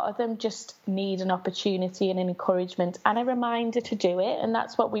 when a lot of them just need an opportunity and an encouragement and a reminder to do it. And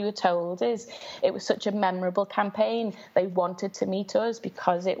that's what we were told. Is it was such a memorable campaign. They wanted to meet us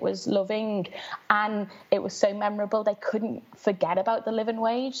because it was loving, and it was so memorable they couldn't forget about the living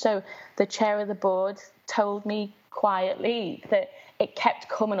wage. So the chair of the board told me quietly that it kept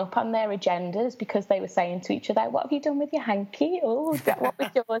coming up on their agendas because they were saying to each other, what have you done with your hanky? Oh, what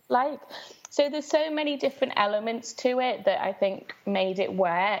was yours like? So there's so many different elements to it that I think made it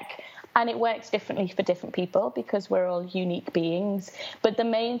work. And it works differently for different people because we're all unique beings. But the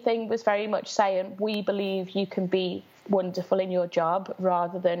main thing was very much saying, we believe you can be wonderful in your job,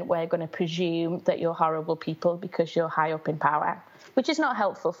 rather than we're going to presume that you're horrible people because you're high up in power, which is not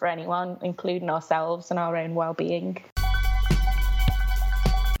helpful for anyone, including ourselves and our own well-being.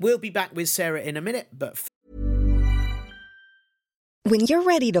 We'll be back with Sarah in a minute, but... When you're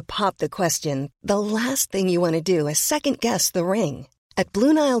ready to pop the question, the last thing you want to do is second-guess the ring. At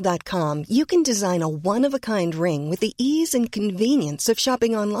BlueNile.com, you can design a one-of-a-kind ring with the ease and convenience of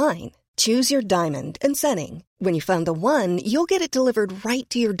shopping online. Choose your diamond and setting. When you find the one, you'll get it delivered right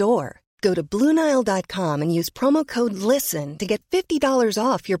to your door. Go to BlueNile.com and use promo code LISTEN to get $50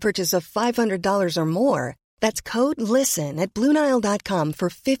 off your purchase of $500 or more. That's code LISTEN at BlueNile.com for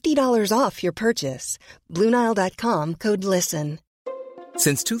 $50 off your purchase. BlueNile.com, code LISTEN.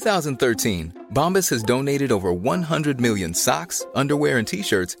 Since 2013, Bombas has donated over 100 million socks, underwear, and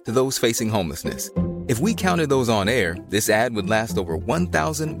T-shirts to those facing homelessness. If we counted those on air, this ad would last over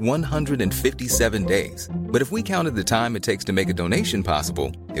 1,157 days. But if we counted the time it takes to make a donation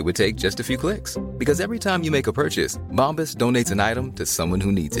possible, it would take just a few clicks. Because every time you make a purchase, Bombas donates an item to someone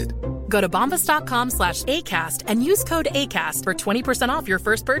who needs it. Go to bombas.com/ACAST and use code ACAST for 20% off your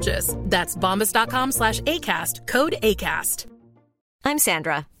first purchase. That's bombas.com/ACAST, code ACAST. I'm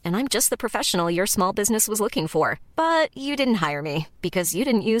Sandra, and I'm just the professional your small business was looking for. But you didn't hire me because you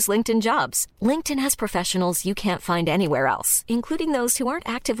didn't use LinkedIn Jobs. LinkedIn has professionals you can't find anywhere else, including those who aren't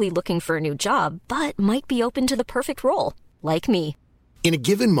actively looking for a new job, but might be open to the perfect role, like me. In a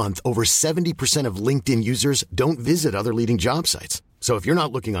given month, over 70% of LinkedIn users don't visit other leading job sites. So if you're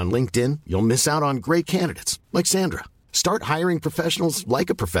not looking on LinkedIn, you'll miss out on great candidates like Sandra. Start hiring professionals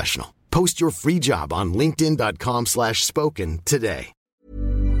like a professional. Post your free job on linkedin.com/spoken today.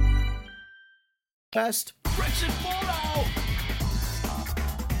 First, Brexit fallout!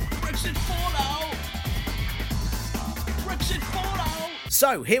 Brexit fallout! Brexit fallout!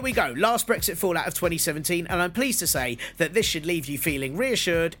 So, here we go, last Brexit fallout of 2017, and I'm pleased to say that this should leave you feeling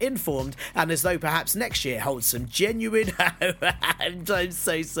reassured, informed, and as though perhaps next year holds some genuine I'm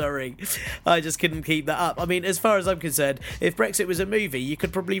so sorry. I just couldn't keep that up. I mean, as far as I'm concerned, if Brexit was a movie, you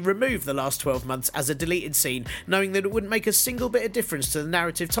could probably remove the last 12 months as a deleted scene, knowing that it wouldn't make a single bit of difference to the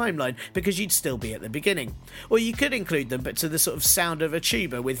narrative timeline because you'd still be at the beginning. Or you could include them, but to the sort of sound of a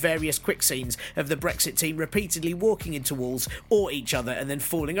tuba with various quick scenes of the Brexit team repeatedly walking into walls or each other and then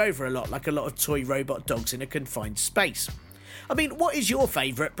falling over a lot like a lot of toy robot dogs in a confined space. I mean, what is your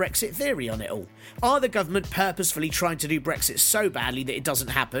favourite Brexit theory on it all? Are the government purposefully trying to do Brexit so badly that it doesn't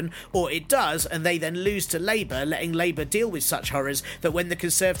happen, or it does and they then lose to Labour, letting Labour deal with such horrors that when the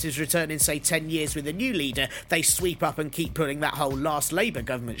Conservatives return in, say, 10 years with a new leader, they sweep up and keep pulling that whole last Labour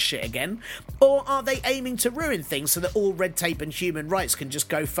government shit again? Or are they aiming to ruin things so that all red tape and human rights can just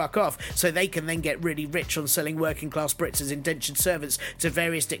go fuck off, so they can then get really rich on selling working class Brits as indentured servants to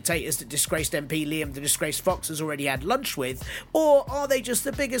various dictators that disgraced MP Liam the disgraced Fox has already had lunch with? Or are they just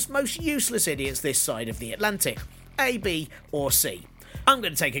the biggest, most useless idiots this side of the Atlantic? A, B, or C? I'm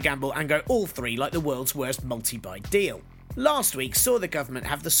going to take a gamble and go all three like the world's worst multi-buy deal. Last week saw the government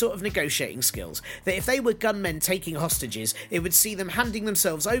have the sort of negotiating skills that if they were gunmen taking hostages, it would see them handing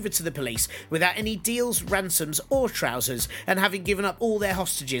themselves over to the police without any deals, ransoms or trousers, and having given up all their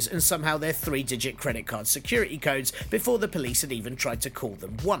hostages and somehow their 3-digit credit card security codes before the police had even tried to call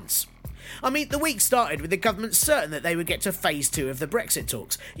them once. I mean, the week started with the government certain that they would get to phase 2 of the Brexit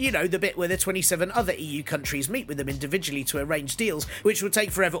talks. You know, the bit where the 27 other EU countries meet with them individually to arrange deals, which would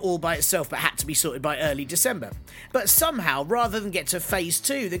take forever all by itself but had to be sorted by early December. But somehow, rather than get to phase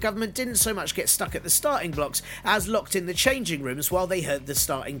 2, the government didn't so much get stuck at the starting blocks as locked in the changing rooms while they heard the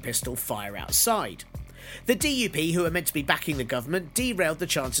starting pistol fire outside. The DUP, who are meant to be backing the government, derailed the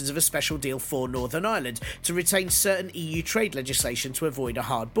chances of a special deal for Northern Ireland to retain certain EU trade legislation to avoid a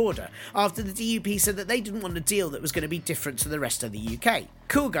hard border, after the DUP said that they didn't want a deal that was going to be different to the rest of the UK.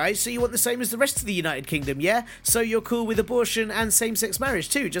 Cool, guys, so you want the same as the rest of the United Kingdom, yeah? So you're cool with abortion and same-sex marriage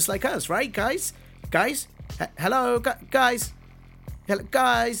too, just like us, right, guys? Guys? Hello, guys? Hello,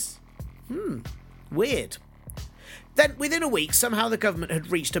 guys? Weird. Then, within a week, somehow the government had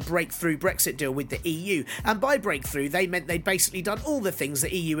reached a breakthrough Brexit deal with the EU, and by breakthrough they meant they'd basically done all the things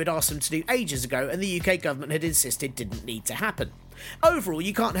the EU had asked them to do ages ago and the UK government had insisted didn't need to happen. Overall,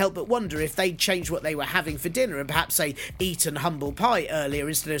 you can't help but wonder if they'd changed what they were having for dinner and perhaps, say, eaten humble pie earlier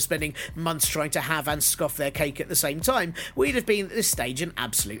instead of spending months trying to have and scoff their cake at the same time, we'd have been at this stage an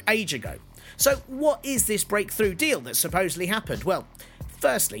absolute age ago. So what is this breakthrough deal that supposedly happened? Well,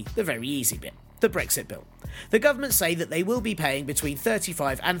 firstly, the very easy bit. The Brexit bill. The government say that they will be paying between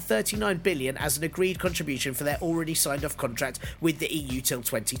 35 and 39 billion as an agreed contribution for their already signed off contract with the EU till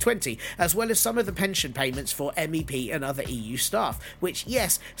 2020, as well as some of the pension payments for MEP and other EU staff, which,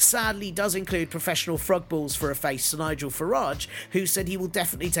 yes, sadly does include professional frog balls for a face Sir Nigel Farage, who said he will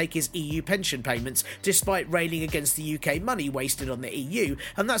definitely take his EU pension payments despite railing against the UK money wasted on the EU,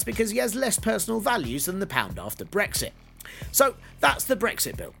 and that's because he has less personal values than the pound after Brexit. So that's the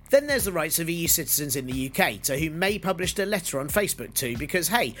Brexit bill. Then there's the rights of EU citizens in the UK, to whom May published a letter on Facebook too, because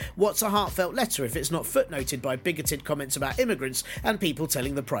hey, what's a heartfelt letter if it's not footnoted by bigoted comments about immigrants and people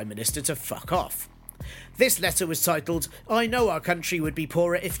telling the Prime Minister to fuck off? This letter was titled, "I know our country would be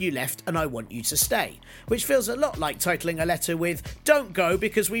poorer if you left and I want you to stay," which feels a lot like titling a letter with, "Don't go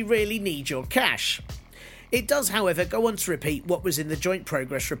because we really need your cash." It does, however, go on to repeat what was in the joint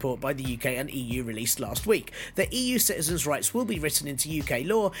progress report by the UK and EU released last week, that EU citizens' rights will be written into UK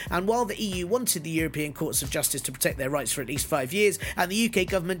law, and while the EU wanted the European Courts of Justice to protect their rights for at least 5 years, and the UK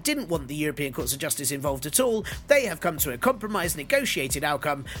government didn't want the European Courts of Justice involved at all, they have come to a compromise negotiated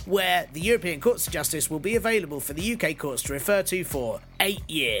outcome where the European Courts of Justice will be available for the UK courts to refer to for 8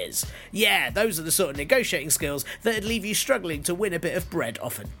 years. Yeah, those are the sort of negotiating skills that'd leave you struggling to win a bit of bread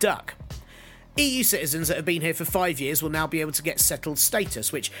off a duck. EU citizens that have been here for 5 years will now be able to get settled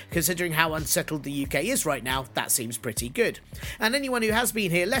status, which, considering how unsettled the UK is right now, that seems pretty good. And anyone who has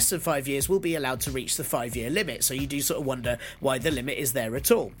been here less than 5 years will be allowed to reach the 5-year limit, so you do sort of wonder why the limit is there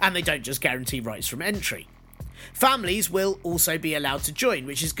at all. And they don't just guarantee rights from entry. Families will also be allowed to join,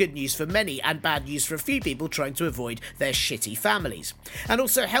 which is good news for many and bad news for a few people trying to avoid their shitty families. And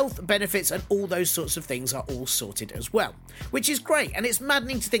also health benefits and all those sorts of things are all sorted as well, which is great. And it's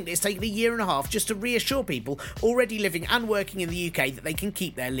maddening to think that it's taken a year and a half just to reassure people already living and working in the UK that they can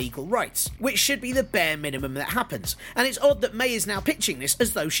keep their legal rights, which should be the bare minimum that happens. And it's odd that May is now pitching this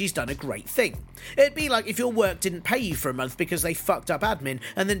as though she's done a great thing. It'd be like if your work didn't pay you for a month because they fucked up admin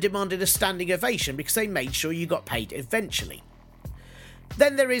and then demanded a standing ovation because they made sure you got paid eventually.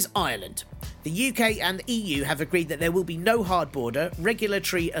 Then there is Ireland. The UK and EU have agreed that there will be no hard border,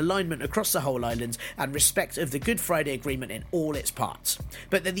 regulatory alignment across the whole island, and respect of the Good Friday Agreement in all its parts.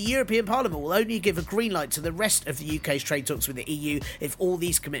 But that the European Parliament will only give a green light to the rest of the UK's trade talks with the EU if all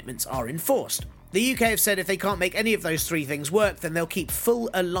these commitments are enforced. The UK have said if they can't make any of those three things work, then they'll keep full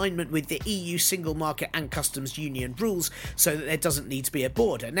alignment with the EU single market and customs union rules so that there doesn't need to be a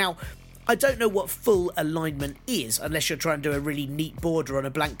border. Now, I don't know what full alignment is, unless you're trying to do a really neat border on a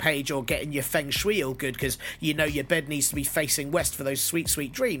blank page or getting your feng shui all good because you know your bed needs to be facing west for those sweet,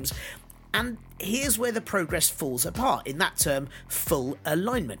 sweet dreams. And here's where the progress falls apart in that term, full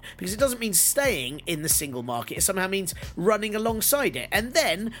alignment, because it doesn't mean staying in the single market, it somehow means running alongside it. And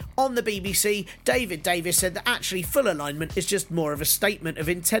then, on the BBC, David Davis said that actually full alignment is just more of a statement of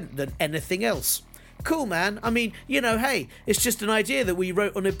intent than anything else. Cool, man. I mean, you know, hey, it's just an idea that we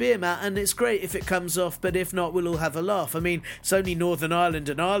wrote on a beer mat and it's great if it comes off, but if not, we'll all have a laugh. I mean, it's only Northern Ireland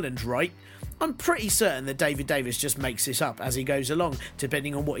and Ireland, right? I'm pretty certain that David Davis just makes this up as he goes along,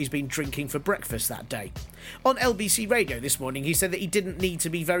 depending on what he's been drinking for breakfast that day. On LBC Radio this morning, he said that he didn't need to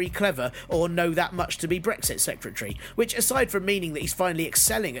be very clever or know that much to be Brexit Secretary, which, aside from meaning that he's finally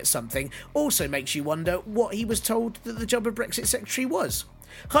excelling at something, also makes you wonder what he was told that the job of Brexit Secretary was.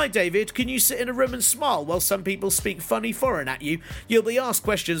 Hi David, can you sit in a room and smile while some people speak funny foreign at you? You'll be asked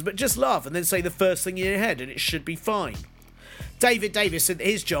questions but just laugh and then say the first thing in your head and it should be fine. David Davis said that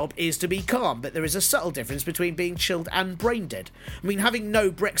his job is to be calm, but there is a subtle difference between being chilled and brain dead. I mean, having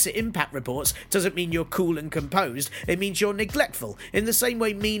no Brexit impact reports doesn't mean you're cool and composed, it means you're neglectful. In the same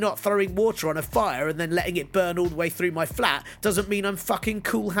way me not throwing water on a fire and then letting it burn all the way through my flat doesn't mean I'm fucking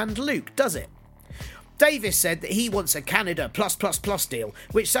Cool Hand Luke, does it? Davis said that he wants a Canada +++ deal,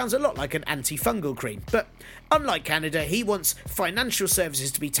 which sounds a lot like an antifungal cream, but unlike Canada, he wants financial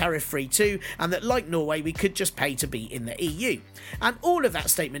services to be tariff-free too, and that like Norway, we could just pay to be in the EU. And all of that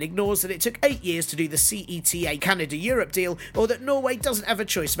statement ignores that it took 8 years to do the CETA Canada-Europe deal, or that Norway doesn't have a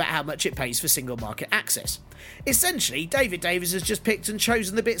choice about how much it pays for single market access. Essentially, David Davis has just picked and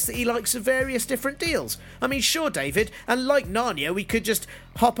chosen the bits that he likes of various different deals. I mean, sure, David, and like Narnia, we could just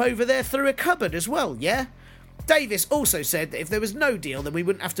hop over there through a cupboard as well, yeah? Davis also said that if there was no deal, then we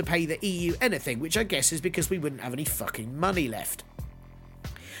wouldn't have to pay the EU anything, which I guess is because we wouldn't have any fucking money left.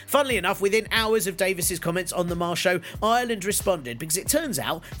 Funnily enough, within hours of Davis's comments on the Marr Show, Ireland responded because it turns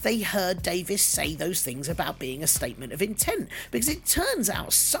out they heard Davis say those things about being a statement of intent. Because it turns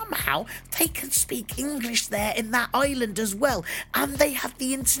out somehow they can speak English there in that island as well. And they have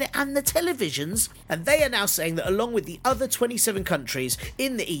the internet and the televisions. And they are now saying that along with the other 27 countries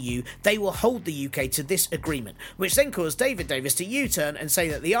in the EU, they will hold the UK to this agreement. Which then caused David Davis to U-turn and say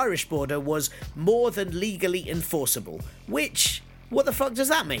that the Irish border was more than legally enforceable. Which... what the fuck does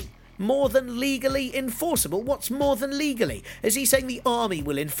that mean? More than legally enforceable? What's more than legally? Is he saying the army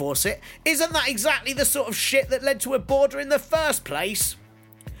will enforce it? Isn't that exactly the sort of shit that led to a border in the first place?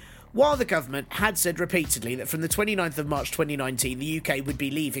 While the government had said repeatedly that from the 29th of March 2019 the UK would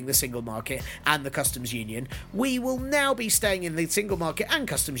be leaving the single market and the customs union, we will now be staying in the single market and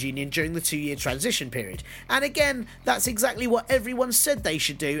customs union during the 2-year transition period. And again, that's exactly what everyone said they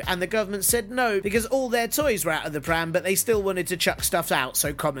should do, and the government said no because all their toys were out of the pram, but they still wanted to chuck stuff out,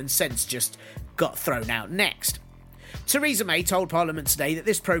 so common sense just got thrown out next. Theresa May told Parliament today that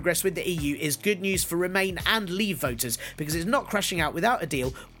this progress with the EU is good news for Remain and Leave voters because it's not crashing out without a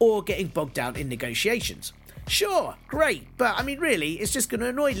deal or getting bogged down in negotiations. Sure, great, but I mean really, it's just going to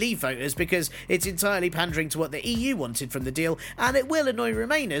annoy Leave voters because it's entirely pandering to what the EU wanted from the deal, and it will annoy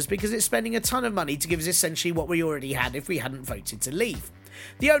Remainers because it's spending a ton of money to give us essentially what we already had if we hadn't voted to leave.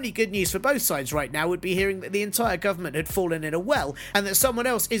 The only good news for both sides right now would be hearing that the entire government had fallen in a well and that someone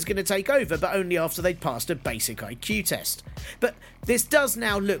else is going to take over, but only after they'd passed a basic IQ test. But this does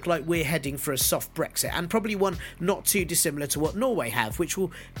now look like we're heading for a soft Brexit, and probably one not too dissimilar to what Norway have, which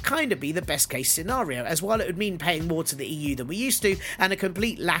will kind of be the best case scenario, as while it would mean paying more to the EU than we used to and a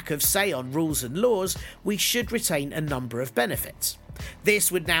complete lack of say on rules and laws, we should retain a number of benefits.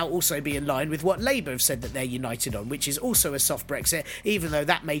 This would now also be in line with what Labour have said that they're united on, which is also a soft Brexit, even though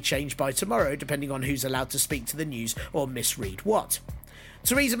that may change by tomorrow depending on who's allowed to speak to the news or misread what.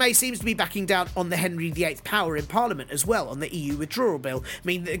 Theresa May seems to be backing down on the Henry VIII power in Parliament as well on the EU withdrawal bill,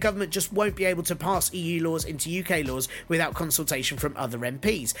 meaning that the government just won't be able to pass EU laws into UK laws without consultation from other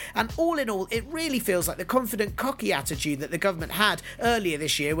MPs. And all in all, it really feels like the confident, cocky attitude that the government had earlier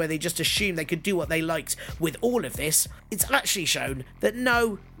this year, where they just assumed they could do what they liked with all of this. It's actually shown that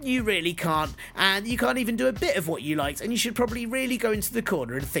no, you really can't, and you can't even do a bit of what you liked, and you should probably really go into the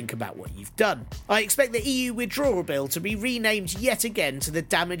corner and think about what you've done. I expect the EU withdrawal bill to be renamed yet again to the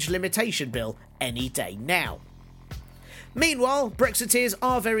Damage Limitation Bill any day now. Meanwhile, Brexiteers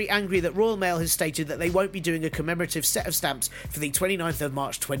are very angry that Royal Mail has stated that they won't be doing a commemorative set of stamps for the 29th of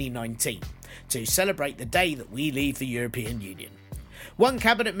March 2019 to celebrate the day that we leave the European Union. One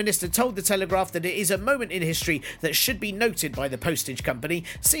cabinet minister told The Telegraph that it is a moment in history that should be noted by the postage company,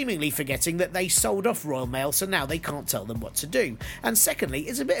 seemingly forgetting that they sold off Royal Mail, so now they can't tell them what to do. And secondly,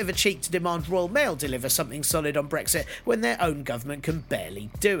 it's a bit of a cheek to demand Royal Mail deliver something solid on Brexit when their own government can barely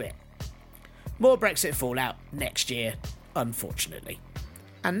do it. More Brexit fallout next year, unfortunately.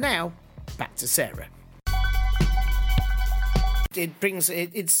 And now, back to Sarah.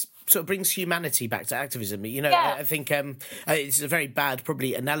 It's sort of brings humanity back to activism. You know, yeah. I think it's a very bad,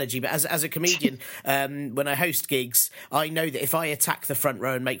 probably, analogy, but as a comedian, when I host gigs, I know that if I attack the front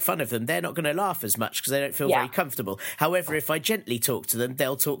row and make fun of them, they're not going to laugh as much because they don't feel very comfortable. However, if I gently talk to them,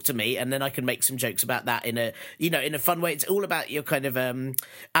 they'll talk to me, and then I can make some jokes about that in a fun way. It's all about your kind of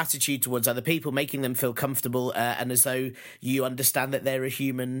attitude towards other people, making them feel comfortable, and as though you understand that they're a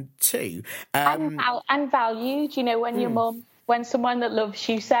human too. And valued, you know, when your mum, when someone that loves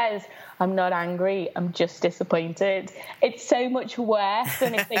you says, I'm not angry, I'm just disappointed, it's so much worse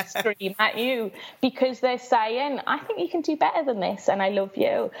than if they scream at you, because they're saying, I think you can do better than this and I love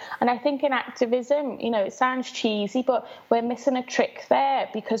you. And I think in activism, you know, it sounds cheesy, but we're missing a trick there,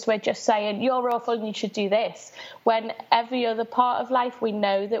 because we're just saying, you're awful and you should do this. When every other part of life, we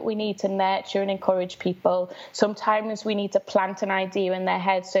know that we need to nurture and encourage people. Sometimes we need to plant an idea in their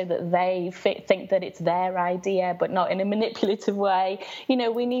head so that they think that it's their idea, but not in a manipulative way. You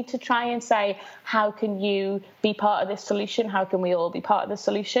know, we need to try and say, how can you be part of this solution? How can we all be part of the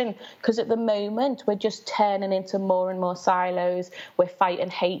solution? Because at the moment, we're just turning into more and more silos. We're fighting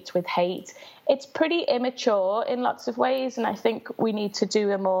hate with hate. It's pretty immature in lots of ways, and I think we need to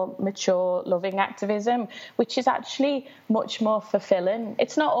do a more mature, loving activism, which is actually much more fulfilling.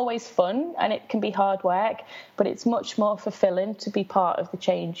 It's not always fun, and it can be hard work, but it's much more fulfilling to be part of the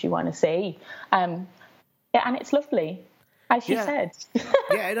change you want to see. And it's lovely. As you said.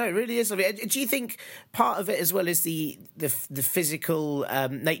 Yeah, no, it really is. I mean, do you think part of it as well is the physical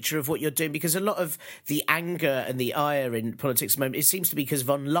nature of what you're doing? Because a lot of the anger and the ire in politics at the moment, it seems to be because of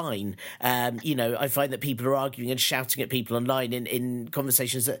online. You know, I find that people are arguing and shouting at people online in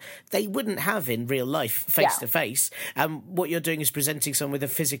conversations that they wouldn't have in real life, face to face. What you're doing is presenting someone with a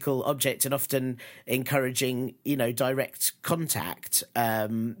physical object and often encouraging, you know, direct contact.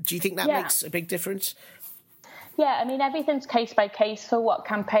 Do you think that makes a big difference? Yeah, I mean, everything's case by case for what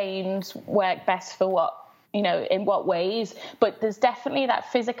campaigns work best for what, you know, in what ways. But there's definitely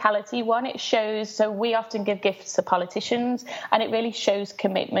that physicality one. It shows, so we often give gifts to politicians, and it really shows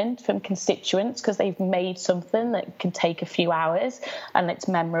commitment from constituents because they've made something that can take a few hours and it's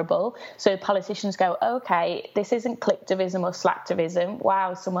memorable. So politicians go, okay, this isn't clicktivism or slacktivism.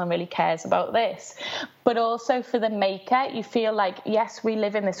 Wow, someone really cares about this. But also for the maker, you feel like, yes, we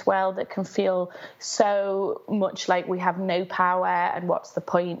live in this world that can feel so much like we have no power and what's the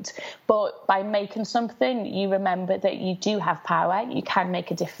point? But by making something, you remember that you do have power, you can make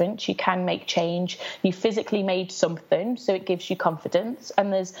a difference, you can make change, you physically made something, so it gives you confidence.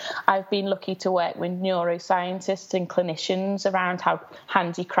 And I've been lucky to work with neuroscientists and clinicians around how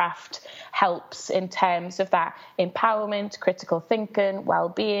handicraft helps in terms of that empowerment, critical thinking,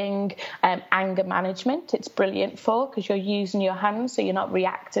 well-being, anger management. It's brilliant because you're using your hands, so you're not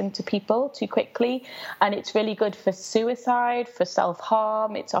reacting to people too quickly. And it's really good for suicide, for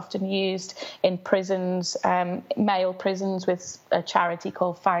self-harm. It's often used in prisons prisons, male prisons, with a charity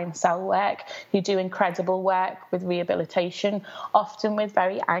called Fine Cell Work, who do incredible work with rehabilitation, often with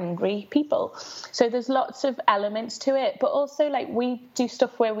very angry people. So there's lots of elements to it, but also like we do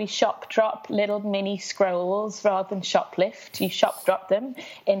stuff where we shop drop little mini scrolls rather than shoplift. You shop drop them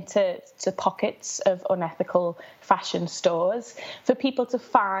into pockets of unethical fashion stores for people to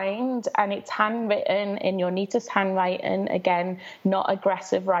find, and it's handwritten in your neatest handwriting, again, not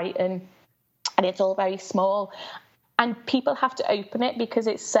aggressive writing, and it's all very small, and people have to open it because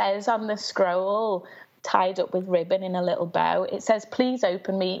it says on the scroll, tied up with ribbon in a little bow, it says, "Please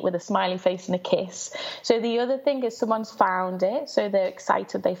open me," with a smiley face and a kiss. So the other thing is someone's found it, so they're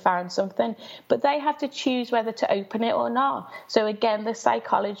excited they found something, but they have to choose whether to open it or not. So again, the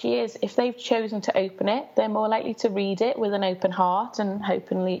psychology is if they've chosen to open it, they're more likely to read it with an open heart and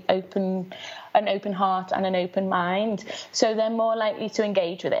an open heart and an open mind. So they're more likely to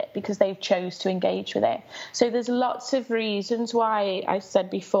engage with it because they've chose to engage with it. So there's lots of reasons why I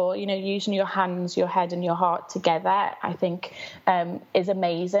said before, using your hands, your head and your heart together, I think is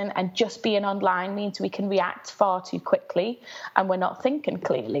amazing. And just being online means we can react far too quickly and we're not thinking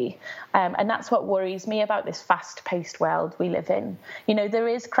clearly. And that's what worries me about this fast-paced world we live in. There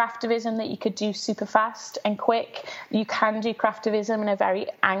is craftivism that you could do super fast and quick. You can do craftivism in a very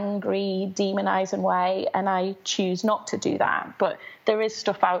angry, demonizing way, and I choose not to do that. But there is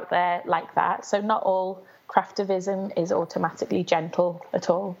stuff out there like that. So not all craftivism is automatically gentle at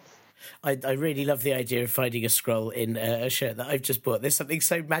all. I really love the idea of finding a scroll in a shirt that I've just bought. There's something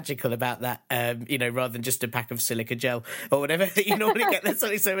so magical about that, rather than just a pack of silica gel or whatever that you normally get. There's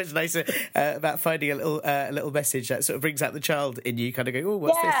something so much nicer about finding a little message that sort of brings out the child in you, kind of going, "Oh,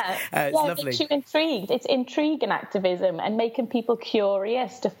 what's this?" It's lovely. It makes you intrigued. It's intrigue and activism and making people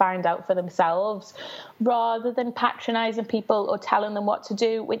curious to find out for themselves rather than patronising people or telling them what to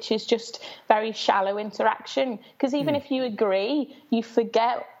do, which is just very shallow interaction. Because even if you agree, you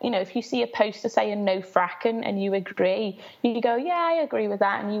forget, if you see a poster saying no fracking and you agree, you go, "Yeah, I agree with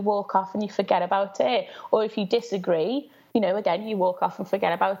that," and you walk off and you forget about it. Or if you disagree, again, you walk off and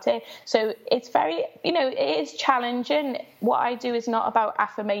forget about it. So it's very, it is challenging. What I do is not about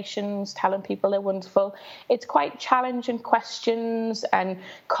affirmations, telling people they're wonderful. It's quite challenging questions and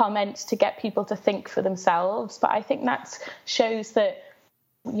comments to get people to think for themselves. But I think that shows that,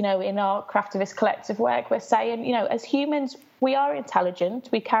 in our Craftivist Collective work, we're saying, as humans, we are intelligent.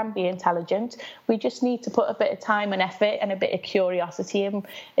 We can be intelligent. We just need to put a bit of time and effort and a bit of curiosity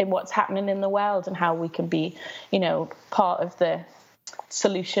in what's happening in the world and how we can be, part of the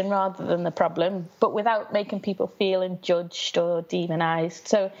solution rather than the problem, but without making people feel judged or demonized.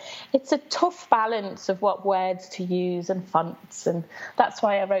 So it's a tough balance of what words to use and fonts, and that's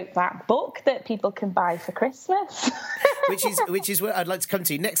why I wrote that book that people can buy for Christmas. which is what I'd like to come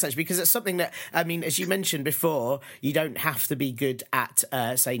to next, actually, because it's something that, as you mentioned before, you don't have to be good at,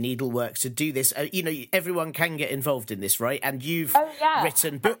 say, needlework to do this. Everyone can get involved in this, right? And you've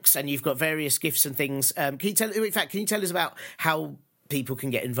written books and you've got various gifts and things. Can you tell us about how people can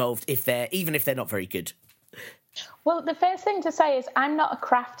get involved even if they're not very good? Well, the first thing to say is I'm not a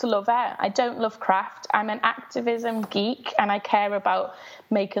craft lover. I don't love craft. I'm an activism geek and I care about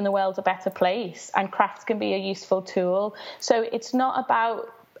making the world a better place, and craft can be a useful tool. So it's not about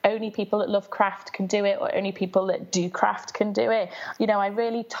only people that love craft can do it or only people that do craft can do it. I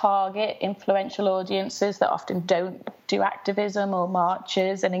really target influential audiences that often don't do activism or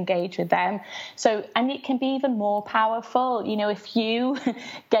marches and engage with them. So, and it can be even more powerful. If you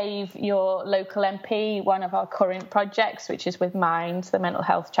gave your local MP one of our current projects, which is with Mind, the mental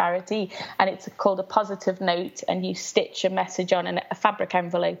health charity, and it's called a positive note, and you stitch a message on a fabric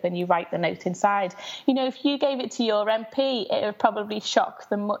envelope and you write the note inside. If you gave it to your MP, it would probably shock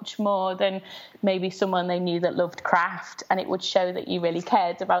them much more than maybe someone they knew that loved craft, and it would show that you really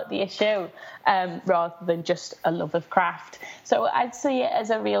cared about the issue rather than just a love of craft. So I'd see it as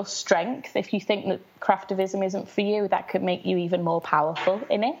a real strength. If you think that craftivism isn't for you, that could make you even more powerful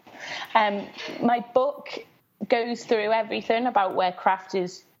in it. My book goes through everything about where craft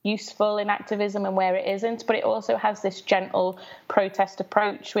is useful in activism and where it isn't, but it also has this gentle protest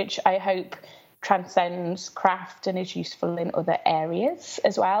approach, which I hope transcends craft and is useful in other areas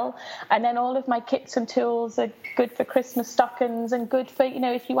as well. And then all of my kits and tools are good for Christmas stockings and good for,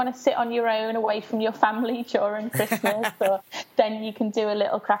 if you want to sit on your own away from your family during Christmas, or then you can do a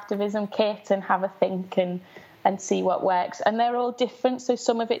little craftivism kit and have a think and see what works. And they're all different. So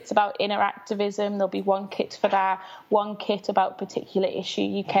some of it's about inner activism. There'll be one kit for that, one kit about a particular issue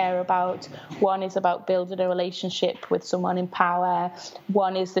you care about. One is about building a relationship with someone in power.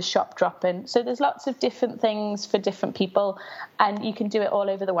 One is the shop dropping. So there's lots of different things for different people, and you can do it all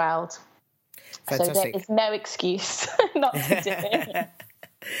over the world. Fantastic. So there is no excuse not to do it.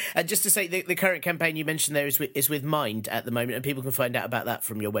 And just to say, the current campaign you mentioned there is with Mind at the moment, and people can find out about that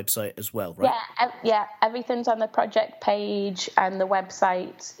from your website as well, right? Yeah, everything's on the project page and the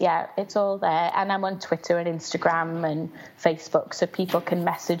website. Yeah, it's all there. And I'm on Twitter and Instagram and Facebook, so people can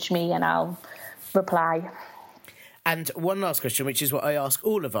message me and I'll reply. And one last question, which is what I ask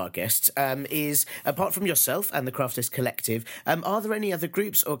all of our guests, is, apart from yourself and the Craftist Collective, are there any other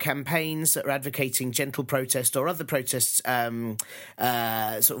groups or campaigns that are advocating gentle protest or other protests,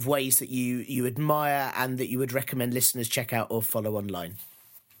 sort of ways that you admire and that you would recommend listeners check out or follow online?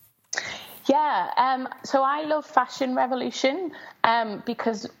 Yeah, so I love Fashion Revolution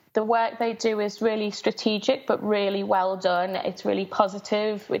because the work they do is really strategic but really well done. It's really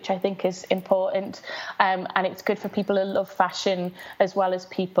positive, which I think is important, and it's good for people who love fashion as well as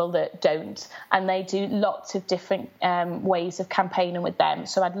people that don't. And they do lots of different ways of campaigning with them.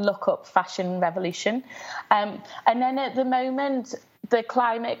 So I'd look up Fashion Revolution. And then at the moment, the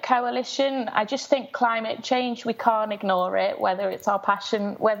Climate Coalition, I just think climate change, we can't ignore it, whether it's our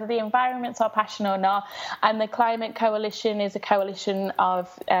passion, whether the environment's our passion or not. And the Climate Coalition is a coalition of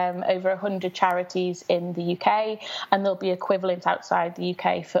over 100 charities in the UK, and there'll be equivalent outside the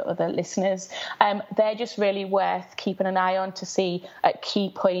UK for other listeners. They're just really worth keeping an eye on to see at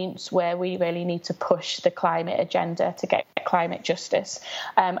key points where we really need to push the climate agenda to get climate justice.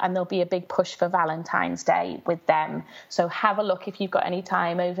 And there'll be a big push for Valentine's Day with them. So have a look if you've got any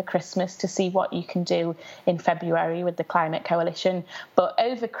time over Christmas to see what you can do in February with the Climate Coalition. But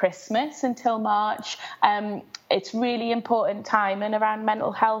over Christmas until March, it's really important time and around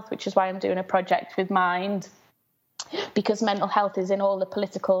mental health, which is why I'm doing a project with Mind, because mental health is in all the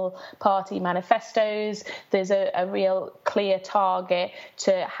political party manifestos. There's a real clear target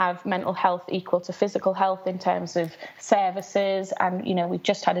to have mental health equal to physical health in terms of services. And, you know, we've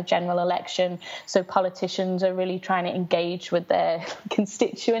just had a general election, so politicians are really trying to engage with their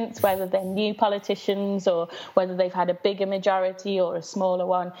constituents, whether they're new politicians or whether they've had a bigger majority or a smaller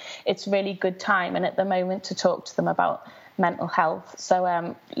one. It's really good time, and at the moment, to talk to them about mental health.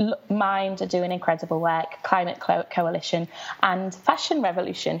 So Mind are doing incredible work, Climate Coalition and Fashion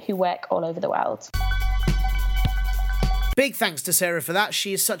Revolution, who work all over the world. Big thanks to Sarah for that.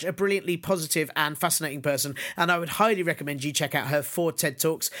 She is such a brilliantly positive and fascinating person, and I would highly recommend you check out her 4 TED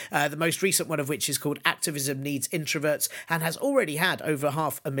Talks, the most recent one of which is called Activism Needs Introverts and has already had over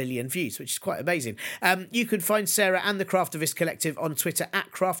 500,000 views, which is quite amazing. You can find Sarah and the Craftivist Collective on Twitter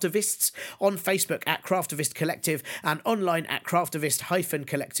at Craftivists, on Facebook at Craftivist Collective, and online at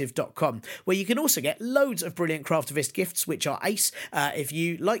craftivist-collective.com, where you can also get loads of brilliant Craftivist gifts, which are ace if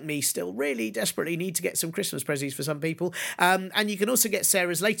you, like me, still really desperately need to get some Christmas presents for some people. And you can also get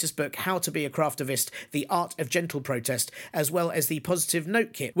Sarah's latest book, How to Be a Craftivist, The Art of Gentle Protest, as well as the Positive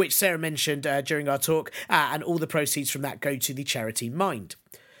Note Kit, which Sarah mentioned during our talk, and all the proceeds from that go to the charity Mind.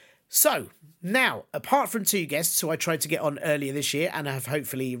 So, now, apart from 2 guests who I tried to get on earlier this year and have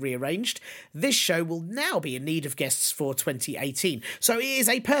hopefully rearranged, this show will now be in need of guests for 2018. So it is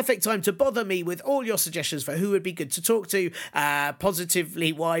a perfect time to bother me with all your suggestions for who would be good to talk to,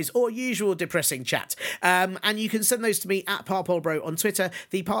 positively wise or usual depressing chat. And you can send those to me at ParpolBro on Twitter,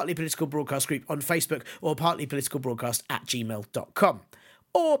 the Partly Political Broadcast group on Facebook, or partlypoliticalbroadcast@gmail.com.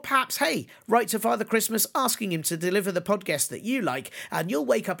 Or perhaps, hey, write to Father Christmas asking him to deliver the podcast that you like, and you'll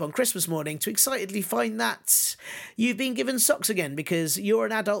wake up on Christmas morning to excitedly find that you've been given socks again because you're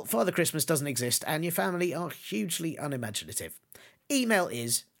an adult, Father Christmas doesn't exist, and your family are hugely unimaginative. Email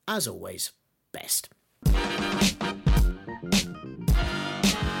is, as always, best.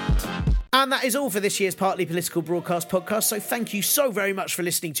 And that is all for this year's Partly Political Broadcast podcast, so thank you so very much for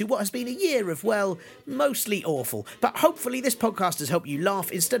listening to what has been a year of, well, mostly awful. But hopefully this podcast has helped you laugh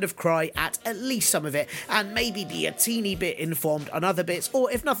instead of cry at least some of it, and maybe be a teeny bit informed on other bits,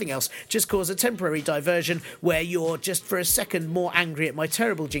 or if nothing else, just cause a temporary diversion where you're just for a second more angry at my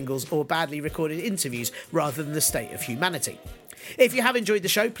terrible jingles or badly recorded interviews rather than the state of humanity. If you have enjoyed the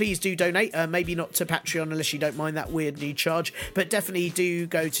show, please do donate. Maybe not to Patreon unless you don't mind that weird new charge, but definitely do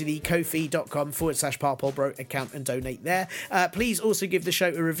go to the ko-fi.com/ParpolBro account and donate there. Please also give the show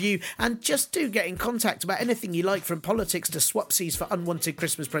a review, and just do get in contact about anything you like, from politics to swapsies for unwanted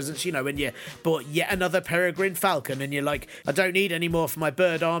Christmas presents. You know, when you bought yet another peregrine falcon and you're like, I don't need any more for my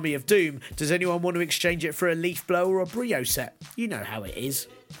bird army of doom. Does anyone want to exchange it for a leaf blower or brio set? You know how it is.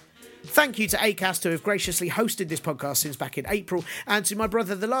 Thank you to Acast, who have graciously hosted this podcast since back in April, and to my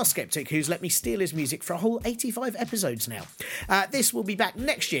brother The Last Skeptic, who's let me steal his music for a whole 85 episodes now. This will be back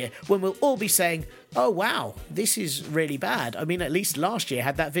next year, when we'll all be saying, oh wow, this is really bad. I mean, at least last year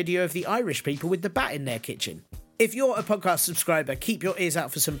had that video of the Irish people with the bat in their kitchen. If you're a podcast subscriber, keep your ears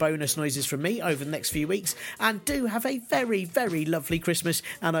out for some bonus noises from me over the next few weeks, and do have a very, very lovely Christmas,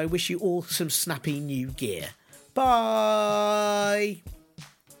 and I wish you all some snappy new gear. Bye!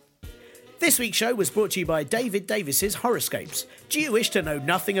 This week's show was brought to you by David Davis's Horoscopes. Do you wish to know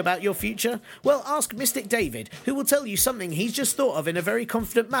nothing about your future? Well, ask Mystic David, who will tell you something he's just thought of in a very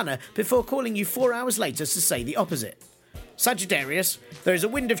confident manner before calling you 4 hours later to say the opposite. Sagittarius, there is a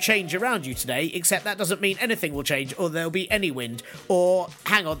wind of change around you today, except that doesn't mean anything will change or there'll be any wind. Or,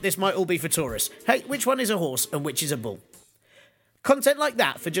 hang on, this might all be for Taurus. Hey, which one is a horse and which is a bull? Content like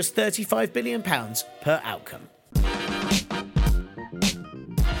that for just £35 billion per outcome.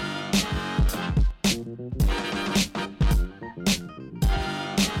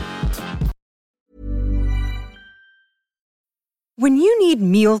 When you need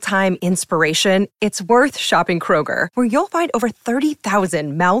mealtime inspiration, it's worth shopping Kroger, where you'll find over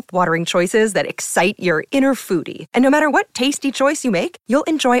 30,000 mouth-watering choices that excite your inner foodie. And no matter what tasty choice you make, you'll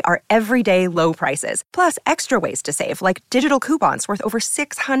enjoy our everyday low prices, plus extra ways to save, like digital coupons worth over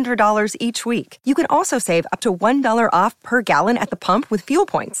 $600 each week. You can also save up to $1 off per gallon at the pump with fuel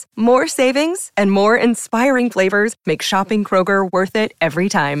points. More savings and more inspiring flavors make shopping Kroger worth it every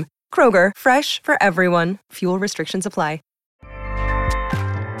time. Kroger, fresh for everyone. Fuel restrictions apply.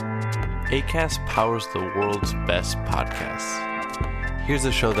 Acast powers the world's best podcasts. Here's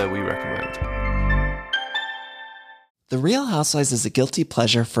a show that we recommend. The Real Housewives is a guilty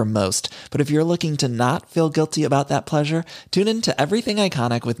pleasure for most, but if you're looking to not feel guilty about that pleasure, tune in to Everything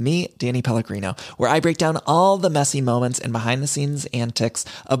Iconic with me, Danny Pellegrino, where I break down all the messy moments and behind-the-scenes antics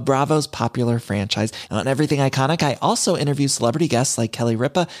of Bravo's popular franchise. And on Everything Iconic, I also interview celebrity guests like Kelly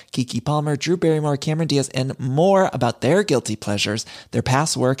Ripa, Keke Palmer, Drew Barrymore, Cameron Diaz, and more about their guilty pleasures, their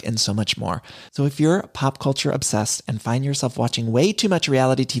past work, and so much more. So if you're pop culture obsessed and find yourself watching way too much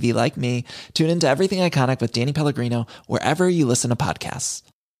reality TV like me, tune into Everything Iconic with Danny Pellegrino, wherever you listen to podcasts.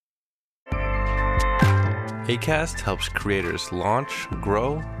 Acast helps creators launch,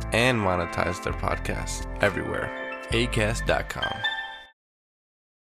 grow, and monetize their podcasts everywhere. Acast.com.